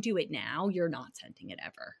 if you don't do it now, you're not sending it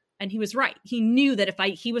ever. And he was right. He knew that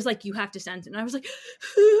he was like, you have to send it. And I was like,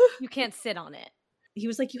 you can't sit on it. He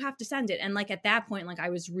was like, you have to send it. And like at that point, like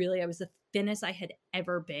I was the thinnest I had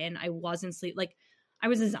ever been. I wasn't sleep. Like I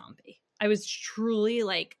was a zombie. I was truly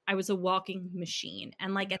like, I was a walking machine.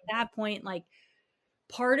 And like at that point, like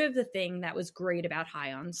part of the thing that was great about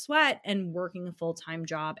High on Sweat and working a full-time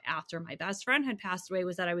job after my best friend had passed away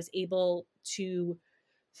was that I was able to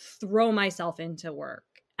throw myself into work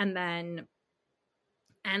and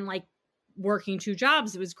like working 2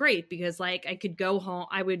 jobs. It was great because like I could go home.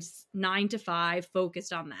 I would 9 to 5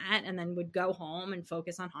 focused on that and then would go home and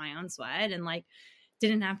focus on High on Sweat and like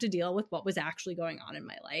didn't have to deal with what was actually going on in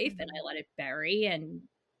my life. And I let it bury and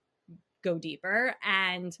go deeper.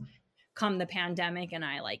 And come the pandemic and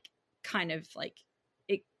I like kind of like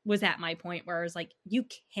it was at my point where I was like, you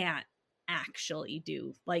can't actually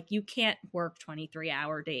do like you can't work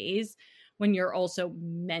 23-hour days when you're also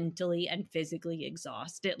mentally and physically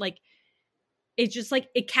exhausted. Like it just like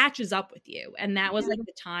it catches up with you. And that was like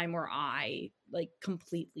the time where I like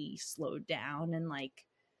completely slowed down and like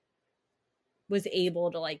was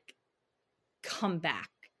able to like come back,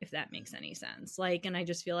 if that makes any sense. Like, and I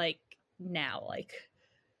just feel like now like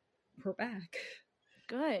we're back.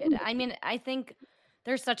 Good. I mean, I think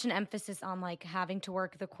there's such an emphasis on like having to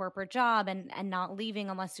work the corporate job and not leaving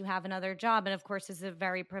unless you have another job. And of course, this is a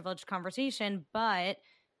very privileged conversation, but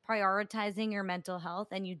prioritizing your mental health,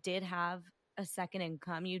 and you did have a second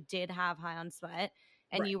income, you did have High on Sweat,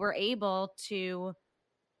 and you were able to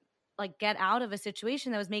like get out of a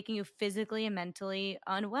situation that was making you physically and mentally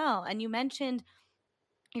unwell. And you mentioned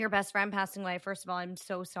your best friend passing away. First of all, I'm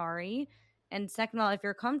so sorry. And second of all, if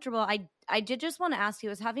you're comfortable, I did just want to ask you,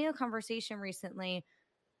 I was having a conversation recently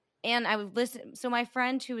and I would listen. So my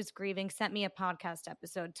friend who was grieving sent me a podcast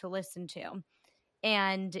episode to listen to.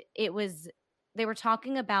 And they were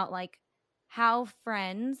talking about like how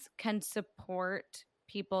friends can support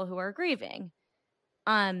people who are grieving.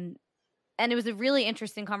 And it was a really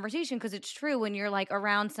interesting conversation because it's true when you're like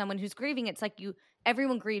around someone who's grieving, it's like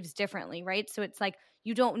everyone grieves differently, right? So it's like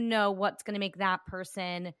you don't know what's going to make that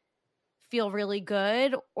person feel really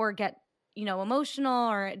good or get, emotional,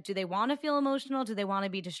 or do they want to feel emotional? Do they want to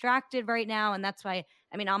be distracted right now? And that's why,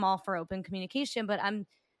 I mean, I'm all for open communication, but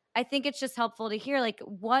I think it's just helpful to hear like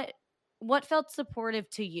what felt supportive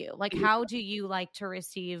to you? Like, how do you like to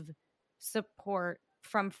receive support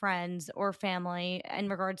from friends or family in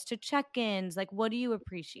regards to check-ins? Like, what do you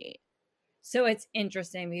appreciate? So it's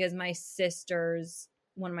interesting because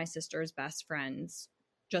one of my sister's best friends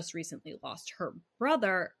just recently lost her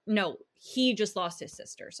brother. No, he just lost his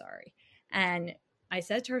sister. Sorry. And I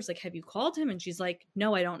said to her, I was like, have you called him? And she's like,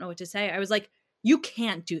 no, I don't know what to say. I was like, you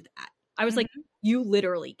can't do that. I was like, you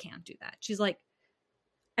literally can't do that. She's like,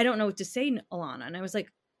 I don't know what to say, Alana. And I was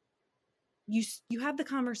like, you have the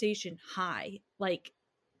conversation high. Like,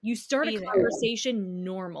 you start a conversation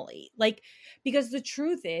normally. Like, because the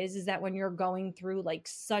truth is that when you're going through like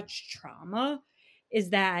such trauma,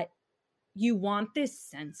 is that you want this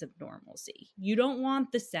sense of normalcy. You don't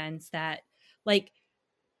want the sense that like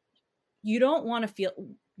you don't want to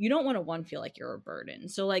one feel like you're a burden.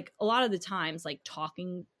 So like a lot of the times like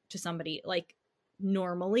talking to somebody like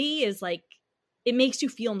normally is like it makes you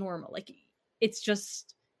feel normal. Like it's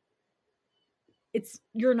just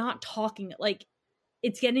you're not talking like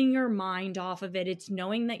it's getting your mind off of it. It's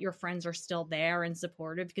knowing that your friends are still there and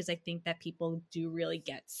supportive, because I think that people do really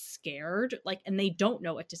get scared, like, and they don't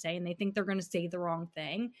know what to say and they think they're going to say the wrong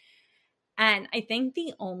thing. And I think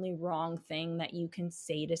the only wrong thing that you can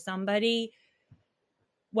say to somebody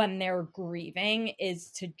when they're grieving is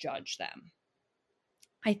to judge them.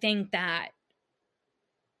 I think that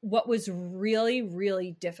what was really,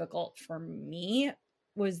 really difficult for me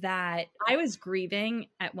was that I was grieving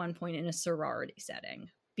at one point in a sorority setting,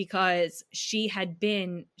 because she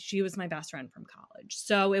was my best friend from college.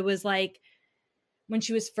 So it was like when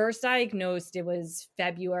she was first diagnosed, it was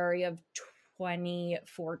February of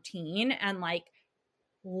 2014. And like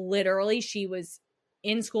literally she was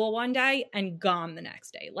in school one day and gone the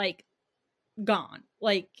next day, like gone,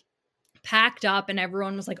 like packed up, and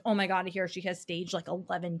everyone was like, oh my God, I hear she has stage like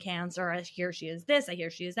 11 cancer. I hear she is this. I hear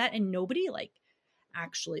she is that. And nobody like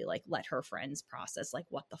actually like let her friends process like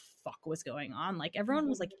what the fuck was going on. Like everyone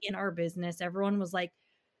was like in our business. Everyone was like,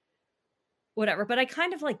 whatever. But I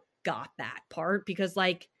kind of like got that part, because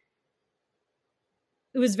like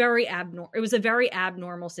it was very abnormal. It was a very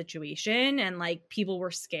abnormal situation, and like people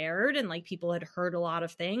were scared, and like people had heard a lot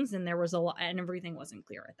of things, and there was a lot, and everything wasn't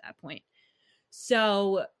clear at that point.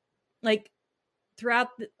 So like throughout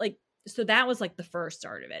so that was like the first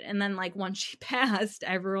start of it. And then like once she passed,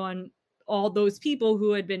 everyone, all those people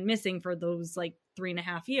who had been missing for those like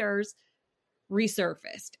 3.5 years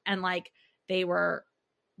resurfaced, and like they were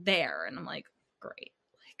there. And I'm like, great,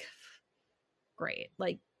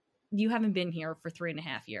 like you haven't been here for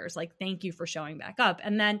 3.5 years. Like, thank you for showing back up.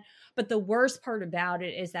 And then, but the worst part about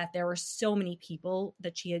it is that there were so many people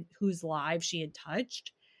that whose lives she had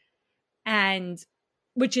touched, and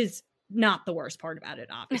which is not the worst part about it,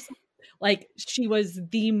 obviously. Like, she was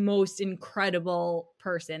the most incredible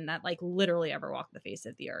person that like literally ever walked the face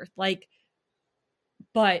of the earth. Like,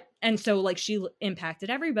 and so like she impacted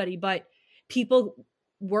everybody, but people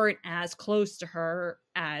weren't as close to her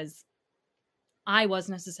as I was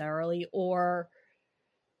necessarily, or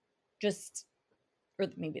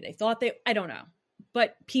maybe they thought I don't know.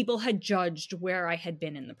 But people had judged where I had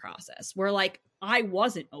been in the process, where like I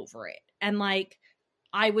wasn't over it. And like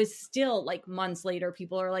I was still like months later,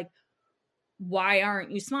 people are like, why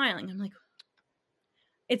aren't you smiling? I'm like,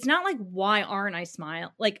 it's not like, why aren't I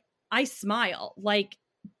smile? Like, I smile, like,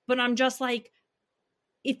 but I'm just like,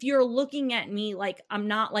 if you're looking at me, like, I'm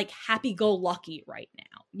not like happy-go-lucky right now.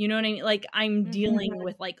 You know what I mean? Like, I'm dealing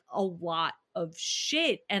with like a lot of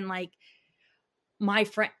shit. And like my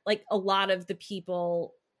friend, like a lot of the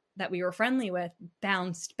people that we were friendly with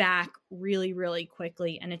bounced back really, really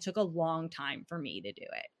quickly. And it took a long time for me to do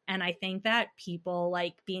it. And I think that people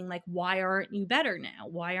like being like, why aren't you better now?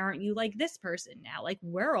 Why aren't you like this person now? Like,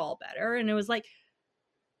 we're all better. And it was like,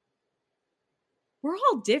 we're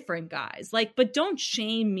all different, guys. Like, but don't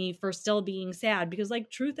shame me for still being sad, because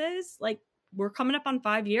like truth is like we're coming up on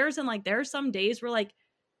 5 years, and like there are some days where like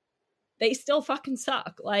they still fucking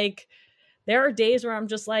suck. Like there are days where I'm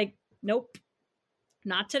just like, nope,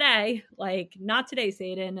 not today. Like, not today,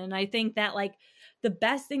 Satan. And I think that like the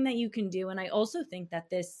best thing that you can do, and I also think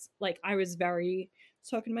that this, like, I was talking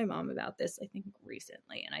to my mom about this, I think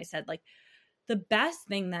recently, and I said like the best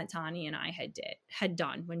thing that Tani and I had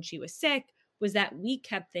done when she was sick was that we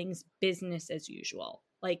kept things business as usual,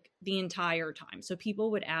 like the entire time. So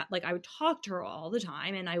people would like, I would talk to her all the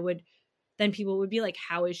time, and then people would be like,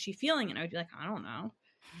 how is she feeling? And I would be like, I don't know.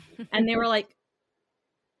 And they were like,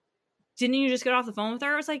 didn't you just get off the phone with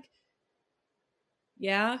her? I was like,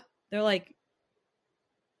 yeah. They're like,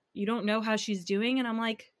 you don't know how she's doing? And I'm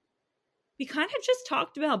like, we kind of just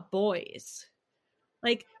talked about boys.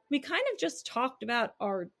 Like, we kind of just talked about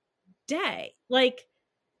our day. Like,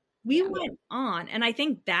 we went on. And I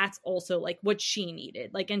think that's also like what she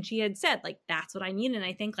needed. Like, and she had said like, that's what I need. And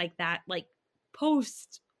I think like that, like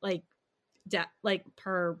post, like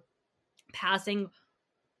her passing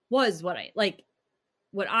was what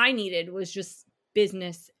I needed was just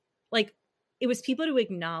business. Like, it was people to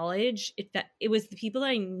acknowledge it, that it was the people that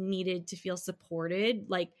I needed to feel supported.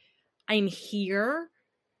 Like, I'm here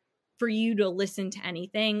for you to listen to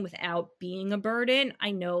anything without being a burden.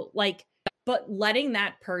 I know, like, but letting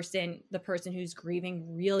that person, the person who's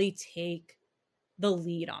grieving, really take the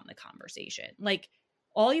lead on the conversation. Like,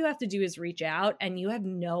 all you have to do is reach out, and you have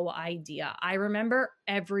no idea. I remember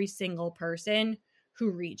every single person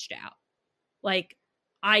who reached out. Like,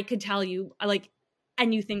 I could tell you, like,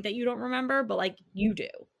 and you think that you don't remember, but like you do.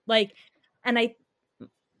 Like, and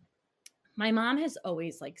my mom has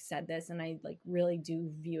always like said this, and I like really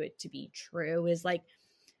do view it to be true, is like,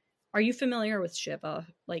 are you familiar with Shiva?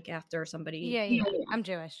 Like, after somebody, Yeah. I'm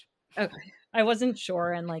Jewish. okay, I wasn't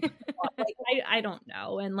sure, and like, I don't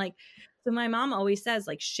know, and like, so my mom always says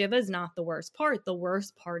like Shiva's not the worst part. The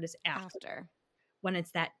worst part is after, when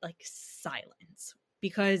it's that like silence,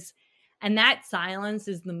 because, and that silence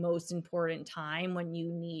is the most important time when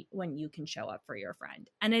you can show up for your friend,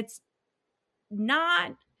 and it's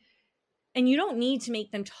not, and you don't need to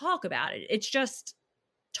make them talk about it. It's just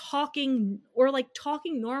talking, or like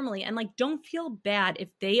talking normally, and like, don't feel bad if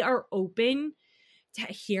they are open to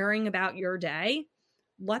hearing about your day.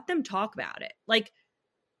 Let them talk about it. Like,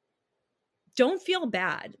 don't feel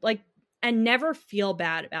bad. Like, and never feel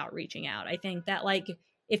bad about reaching out. I think that like,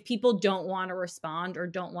 if people don't want to respond or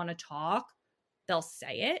don't want to talk, they'll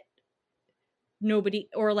say it. Nobody,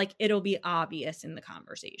 or like, it'll be obvious in the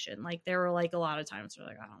conversation. Like, there were like a lot of times where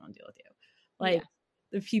like, I don't want to deal with you. Like,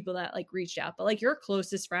 the people that like reached out, but like your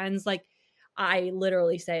closest friends, like, I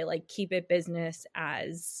literally say like, keep it business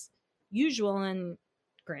as usual. And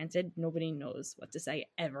granted, nobody knows what to say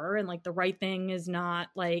ever. And like, the right thing is not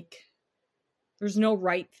like, there's no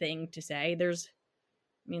right thing to say. There's,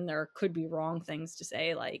 I mean, there could be wrong things to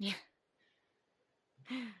say. Like,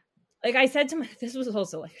 like I said to my, this was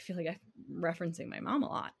also like, I feel like I'm referencing my mom a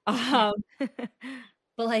lot.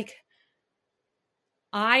 But like,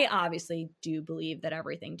 I obviously do believe that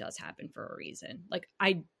everything does happen for a reason. Like,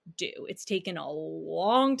 I do. It's taken a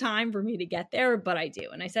long time for me to get there, but I do.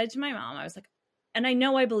 And I said to my mom, I was like, and I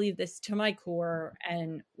know I believe this to my core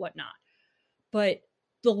and whatnot, but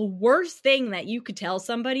the worst thing that you could tell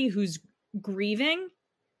somebody who's grieving,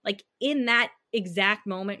 like in that exact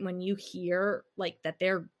moment when you hear like that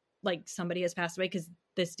they're like somebody has passed away, because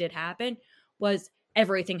this did happen, was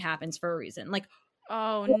everything happens for a reason. Like,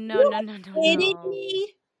 oh no.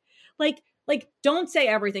 Like, don't say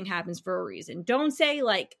everything happens for a reason. Don't say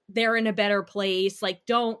like they're in a better place. Like,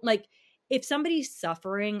 don't, like, if somebody's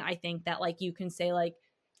suffering, I think that like you can say like,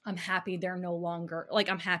 I'm happy they're no longer, like,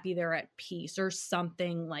 I'm happy they're at peace or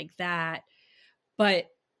something like that. But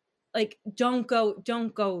like, don't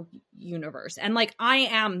go universe. And like, I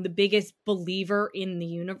am the biggest believer in the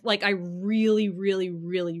universe. Like, I really, really,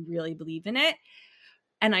 really, really believe in it.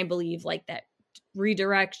 And I believe like that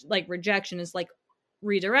rejection is like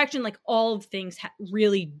redirection. Like, all of things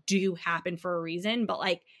really do happen for a reason. But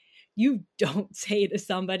like, you don't say to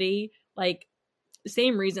somebody, like, the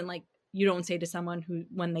same reason, like, you don't say to someone who,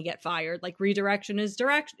 when they get fired, like, redirection is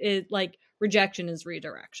like, rejection is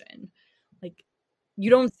redirection. Like, you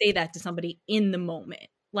don't say that to somebody in the moment.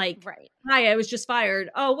 Like, Right. Hi, I was just fired.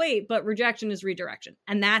 Oh, wait, but rejection is redirection.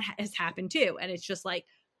 And that has happened too. And it's just like,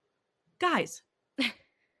 guys,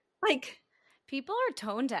 like, people are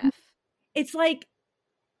tone deaf. It's like,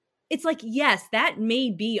 yes, that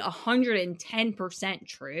may be 110%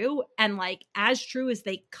 true, and like as true as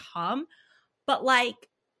they come, but like,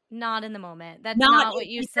 not in the moment. That's not what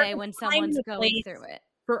you say when someone's going through it.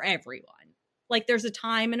 For everyone. Like, there's a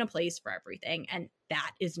time and a place for everything, and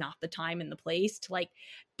that is not the time and the place to like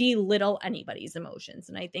belittle anybody's emotions.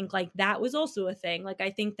 And I think like that was also a thing. Like,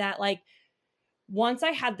 I think that like once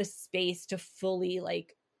I had the space to fully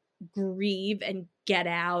like grieve and get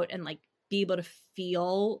out and like be able to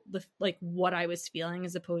feel the like what I was feeling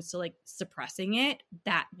as opposed to like suppressing it,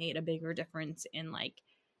 that made a bigger difference in like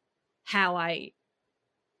how I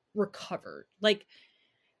recovered. Like,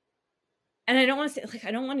 and I don't want to say like,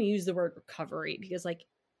 I don't want to use the word recovery, because like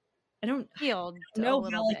I don't know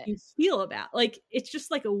how like you feel about, like, it's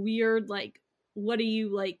just like a weird like, what do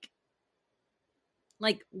you like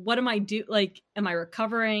what am I like, am I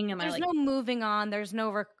recovering? There's no moving on. There's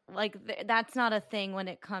no that's not a thing when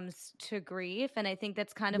it comes to grief. And I think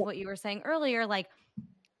that's kind of what you were saying earlier. Like,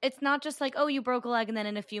 it's not just like, oh, you broke a leg and then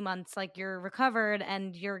in a few months, like, you're recovered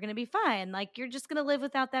and you're going to be fine. Like, you're just going to live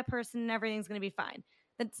without that person and everything's going to be fine.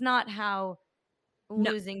 That's not how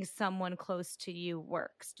losing someone close to you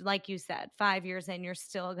works. Like you said, 5 years in, you're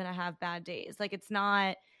still going to have bad days. Like, it's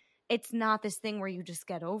not this thing where you just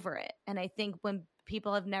get over it. And I think when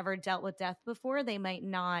people have never dealt with death before, they might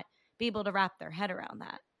not be able to wrap their head around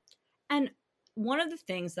that. And one of the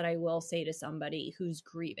things that I will say to somebody who's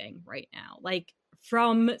grieving right now, like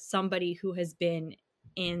from somebody who has been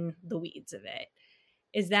in the weeds of it,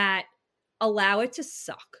 is that allow it to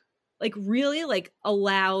suck. Like, really, like,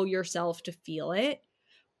 allow yourself to feel it,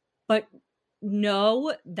 but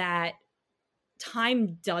know that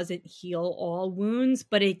time doesn't heal all wounds,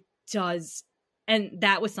 but it does. And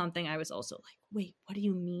that was something I was also like, wait, what do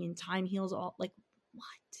you mean time heals all? Like,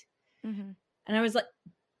 what? Mm-hmm. And I was like,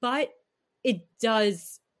 but it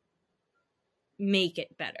does make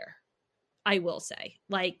it better, I will say.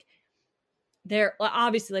 Like, there,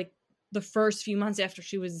 obviously, like the first few months after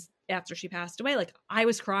she passed away, like I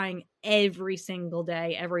was crying every single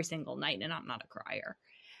day, every single night, and I'm not a crier.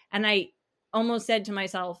 And I almost said to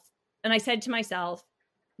myself,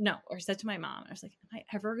 no, or said to my mom, I was like, am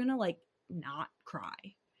I ever gonna like not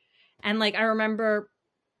cry? And like I remember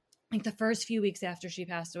like the first few weeks after she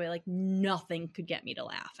passed away, like nothing could get me to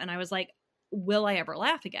laugh. And I was like, will I ever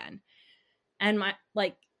laugh again? And my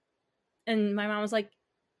mom was like,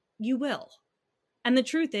 you will. And the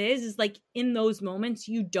truth is like in those moments,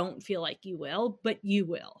 you don't feel like you will, but you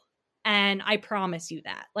will. And I promise you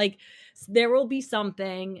that. Like there will be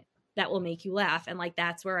something that will make you laugh. And like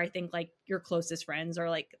that's where I think like your closest friends are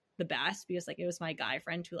like the best, because like it was my guy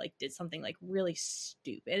friend who like did something like really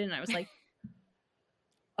stupid. And I was like,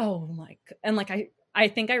 oh my God. And like I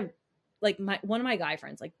think I like one of my guy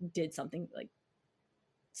friends like did something like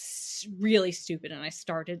really stupid, and I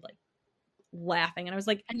started like laughing, and I was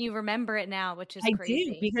like, and you remember it now, which is I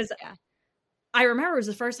crazy. do, because I remember it was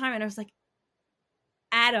the first time, and I was like,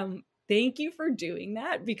 Adam, thank you for doing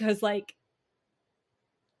that, because like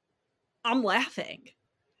I'm laughing.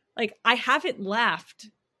 Like I haven't laughed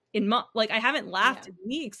in I haven't laughed in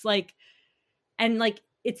weeks, like, and like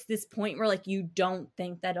it's this point where like you don't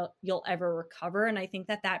think that you'll ever recover. And I think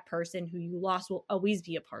that that person who you lost will always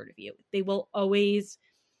be a part of you. They will always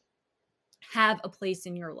have a place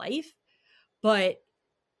in your life, but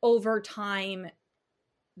over time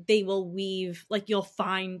they will weave, like you'll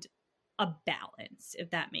find a balance,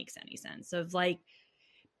 if that makes any sense, of like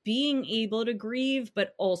being able to grieve,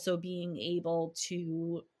 but also being able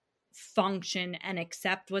to function and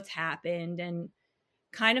accept what's happened and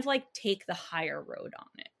kind of like take the higher road on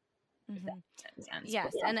it. Mm-hmm. Sense.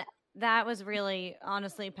 Yes. And that was really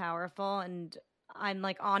honestly powerful. And I'm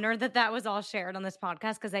like honored that that was all shared on this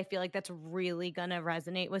podcast, because I feel like that's really going to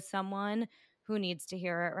resonate with someone who needs to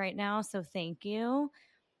hear it right now. So thank you.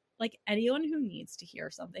 Like anyone who needs to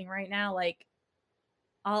hear something right now, like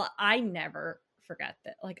I never forget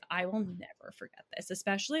that. Like I will never forget this,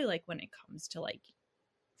 especially like when it comes to like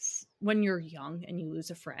when you're young and you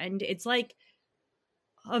lose a friend. It's like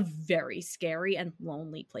a very scary and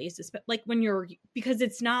lonely place, like when you're, because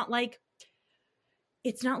it's not like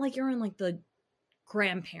you're in like the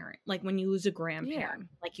grandparent, like when you lose a grandparent,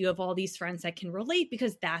 like you have all these friends that can relate,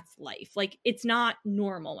 because that's life. Like it's not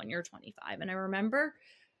normal when you're 25. And I remember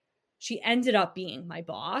she ended up being my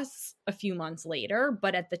boss a few months later,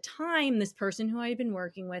 but at the time, this person who I had been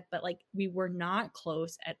working with, but like we were not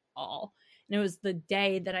close at all. And it was the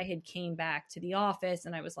day that I had came back to the office,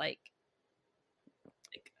 and I was like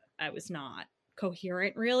I was not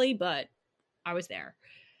coherent really, but I was there.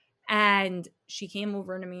 And she came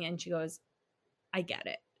over to me and she goes, I get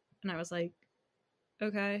it. And I was like,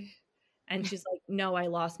 okay. And she's like, no, I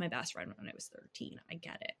lost my best friend when I was 13. I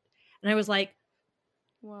get it. And I was like,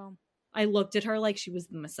 well, I looked at her like she was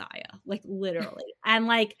the Messiah, like literally. And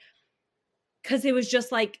like, because it was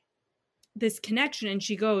just like this connection. And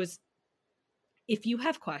she goes, if you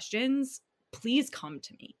have questions, please come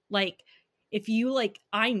to me. Like, if you like,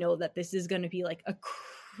 I know that this is going to be like a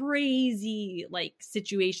crazy like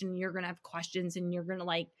situation. You're going to have questions and you're going to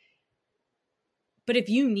like, but if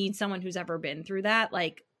you need someone who's ever been through that,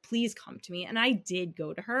 like, please come to me. And I did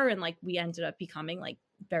go to her, and like, we ended up becoming like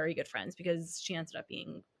very good friends, because she ended up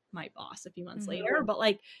being my boss a few months later. But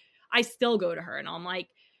like, I still go to her, and I'm like,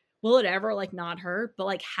 will it ever like not hurt? But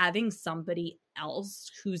like having somebody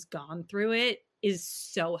else who's gone through it is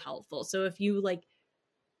so helpful. So if you like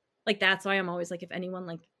that's why I'm always like, if anyone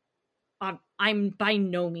like, I'm by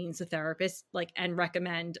no means a therapist, like, and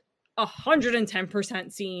recommend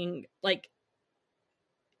 110%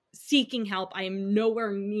 seeking help. I am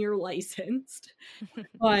nowhere near licensed,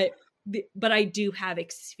 but I do have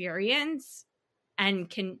experience, and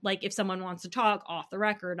can, like, if someone wants to talk off the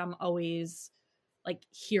record, I'm always like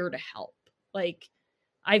here to help. Like,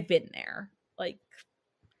 I've been there. Like,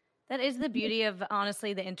 that is the beauty of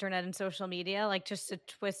honestly the internet and social media. Like, just to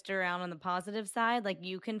twist around on the positive side, like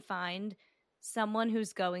you can find someone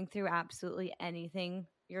who's going through absolutely anything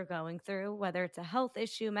you're going through, whether it's a health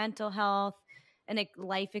issue, mental health, and a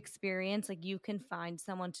life experience. Like you can find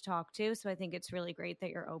someone to talk to. So I think it's really great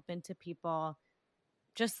that you're open to people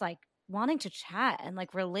just like wanting to chat and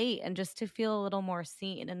like relate, and just to feel a little more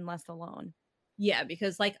seen and less alone. Yeah,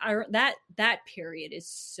 because like that period is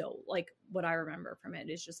so, like, what I remember from it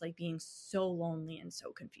is just like being so lonely and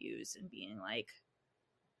so confused, and being like,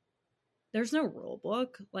 there's no rule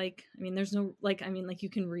book. Like, I mean, there's no, like, I mean, like, you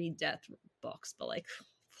can read death books, but like,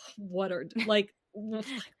 what are, like, what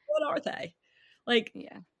are they? Like,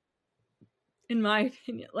 Yeah. in my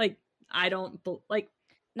opinion, like, I don't, like,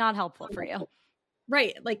 Not helpful for you.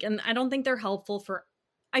 right. Like, and I don't think they're helpful for,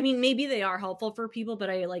 I mean, maybe they are helpful for people, but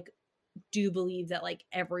I like do believe that like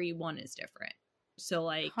everyone is different. So,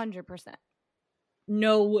 like, 100%.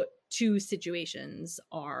 no two situations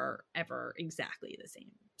are ever exactly the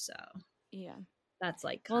same. So, Yeah. that's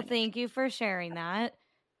like Well, kind of thank you for sharing that.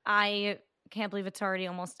 I can't believe it's already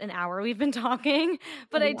almost an hour we've been talking,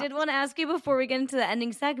 but I did want to ask you before we get into the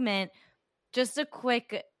ending segment, just a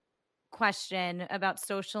quick question about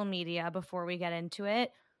social media before we get into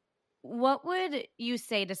it. What would you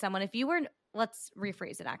say to someone if you were, let's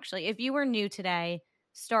rephrase it actually, if you were new today,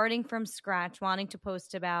 starting from scratch, wanting to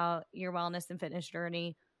post about your wellness and fitness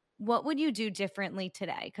journey, what would you do differently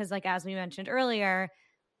today? Because, like, as we mentioned earlier,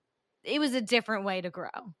 it was a different way to grow.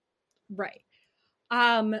 right.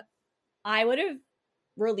 I would have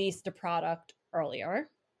released a product earlier.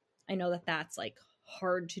 I know that that's like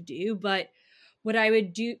hard to do, but what I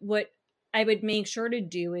would make sure to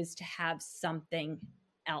do is to have something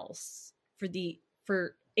else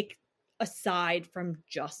for aside from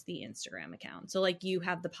just the Instagram account. So like you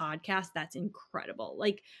have the podcast, that's incredible.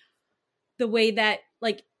 Like the way that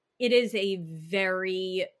like it is a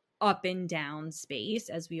very up and down space,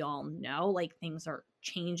 as we all know. Like things are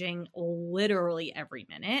changing literally every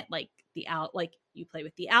minute. Like like you play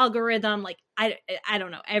with the algorithm, like I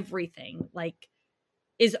don't know, everything like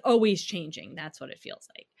is always changing. That's what it feels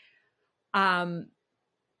like.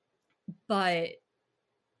 But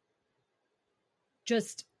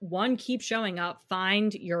just one, keep showing up,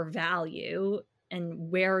 find your value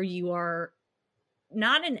and where you are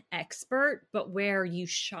not an expert, but where you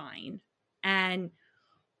shine, and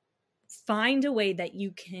find a way that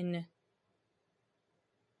you can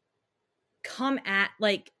come at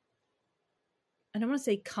like, I don't want to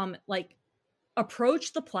say come, like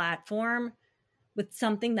approach the platform with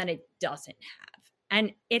something that it doesn't have.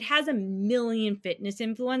 And it has a million fitness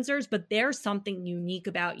influencers, but there's something unique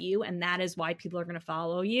about you. And that is why people are going to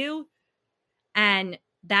follow you. And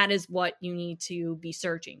that is what you need to be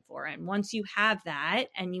searching for. And once you have that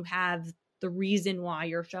and you have the reason why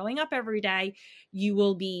you're showing up every day, you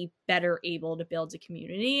will be better able to build a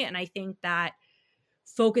community. And I think that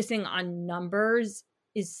focusing on numbers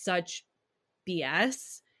is such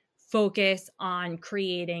BS. Focus on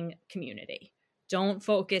creating community. Don't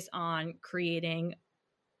focus on creating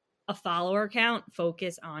a follower count.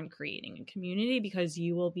 Focus on creating a community, because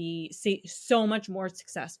you will be so much more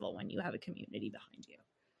successful when you have a community behind you.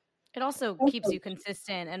 It also keeps you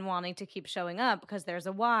consistent and wanting to keep showing up because there's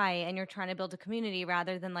a why and you're trying to build a community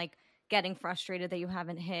rather than like getting frustrated that you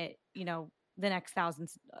haven't hit, the next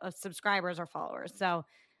thousands of subscribers or followers. So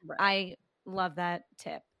Right. I love that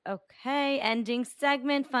tip. Okay. Ending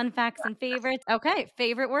segment, fun facts and favorites. Okay.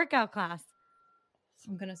 Favorite workout class.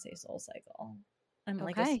 I'm going to say Soul Cycle. I'm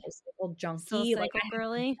like a Okay. Soul Cycle junkie. Soul Like Cycle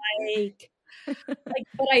girly. But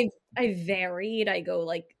I varied. I go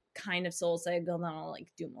like kind of Soul Cycle, then I'll like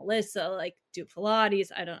do Melissa, like do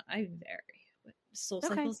Pilates. I vary. But Soul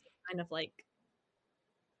Okay. Cycle's kind of like,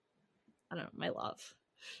 I don't know, my love.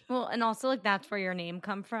 Well, and also like that's where your name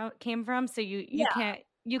came from. So you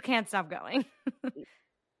can't stop going.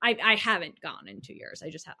 I haven't gone in 2 years.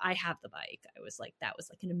 I have the bike. I was like, that was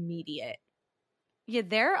like an immediate. Yeah,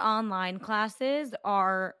 their online classes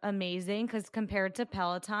are amazing because compared to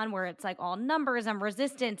Peloton, where it's like all numbers and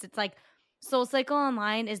resistance, it's like Soul Cycle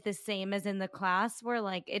Online is the same as in the class, where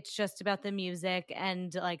like it's just about the music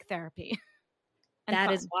and like therapy. And That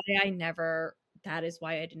fun. is why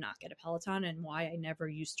I did not get a Peloton, and why I never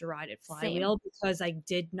used to ride at Flywheel. Same. Because I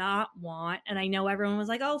did not want, and I know everyone was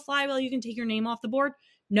like, oh, Flywheel, you can take your name off the board.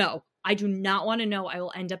 No, I do not want to know. I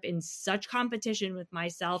will end up in such competition with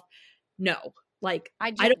myself. No. Like, I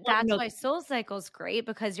don't that's why Soul Cycle's great,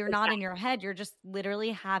 because you're not in your head. You're just literally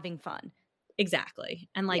having fun. Exactly.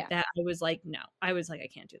 And like that, I was like, no. I was like, I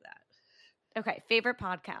can't do that. Okay. Favorite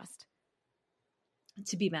podcast?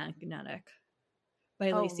 To Be Magnetic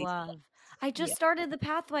by Lacey. Love. I just started The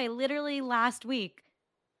Pathway literally last week.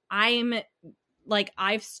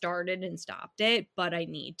 I've started and stopped it, but I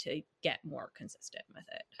need to get more consistent with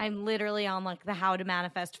it. I'm literally on like the How to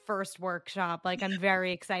Manifest first workshop. Like I'm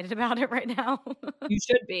very excited about it right now. You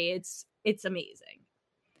should be. It's amazing.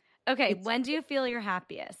 Okay. When do you feel your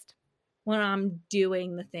happiest? When I'm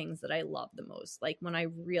doing the things that I love the most. Like when I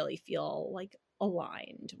really feel like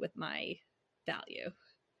aligned with my value.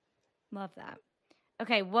 Love that.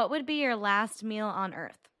 Okay. What would be your last meal on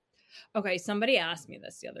earth? Okay. Somebody asked me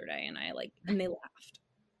this the other day and they laughed.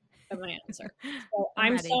 my answer. So I'm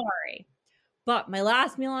I'm ready. sorry. But my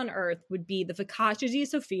last meal on earth would be the focaccia di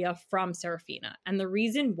Sofia from Serafina. And the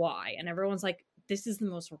reason why, and everyone's like, this is the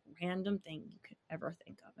most random thing you could ever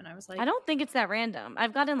think of. And I was like, I don't think it's that random.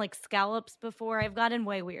 I've gotten like scallops before. I've gotten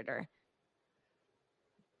way weirder.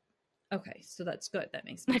 okay, so that's good. That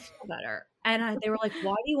makes me feel better. And they were like,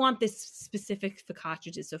 why do you want this specific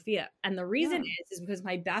focaccia di Sofia? And the reason is because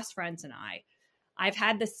my best friends and I've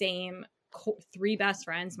had the same 3 best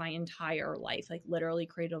friends my entire life, like literally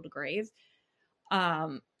cradle to grave.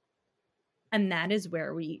 And that is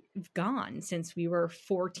where we've gone since we were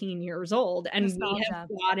 14 years old. And we have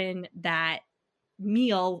gotten that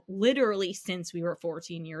meal literally since we were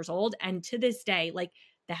 14 years old. And to this day, like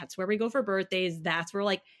that's where we go for birthdays. That's where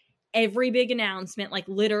like every big announcement, like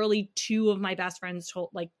literally 2 of my best friends told,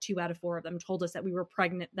 like 2 out of 4 of them told us that we were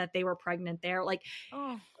pregnant, that they were pregnant there. Like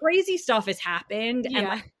crazy stuff has happened. Yeah. And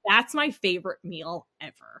like, that's my favorite meal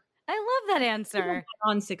ever. I love that answer.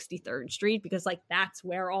 On 63rd Street because like that's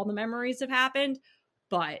where all the memories have happened.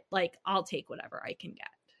 But like I'll take whatever I can get.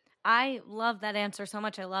 I love that answer so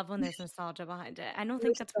much. I love when there's nostalgia behind it. I don't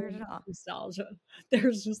think that's weird at all. Nostalgia.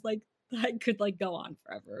 There's just like I could like go on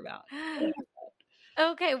forever about it.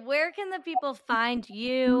 Okay, where can the people find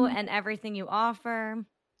you and everything you offer?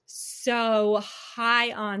 So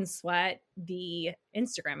High on Sweat, the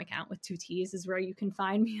Instagram account with 2 T's, is where you can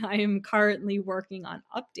find me. I am currently working on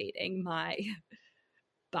updating my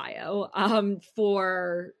bio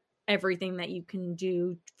for everything that you can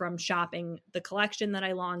do from shopping the collection that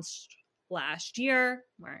I launched last year.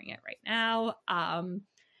 I'm wearing it right now. And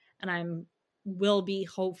I'm will be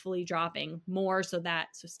hopefully dropping more, so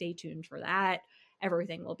stay tuned for that.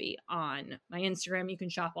 Everything will be on my Instagram. You can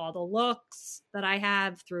shop all the looks that I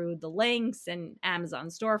have through the links and Amazon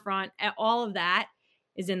storefront. All of that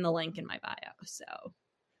is in the link in my bio. So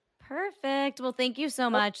perfect. Well, thank you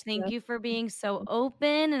so much. Thank you for being so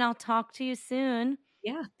open, and I'll talk to you soon.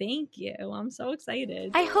 Yeah, thank you. I'm so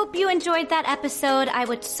excited. I hope you enjoyed that episode. I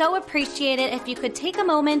would so appreciate it if you could take a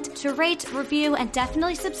moment to rate, review, and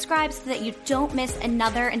definitely subscribe so that you don't miss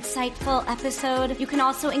another insightful episode. You can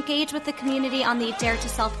also engage with the community on the Dare to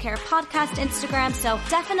Self-Care podcast Instagram, so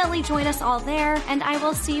definitely join us all there, and I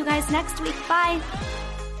will see you guys next week. Bye.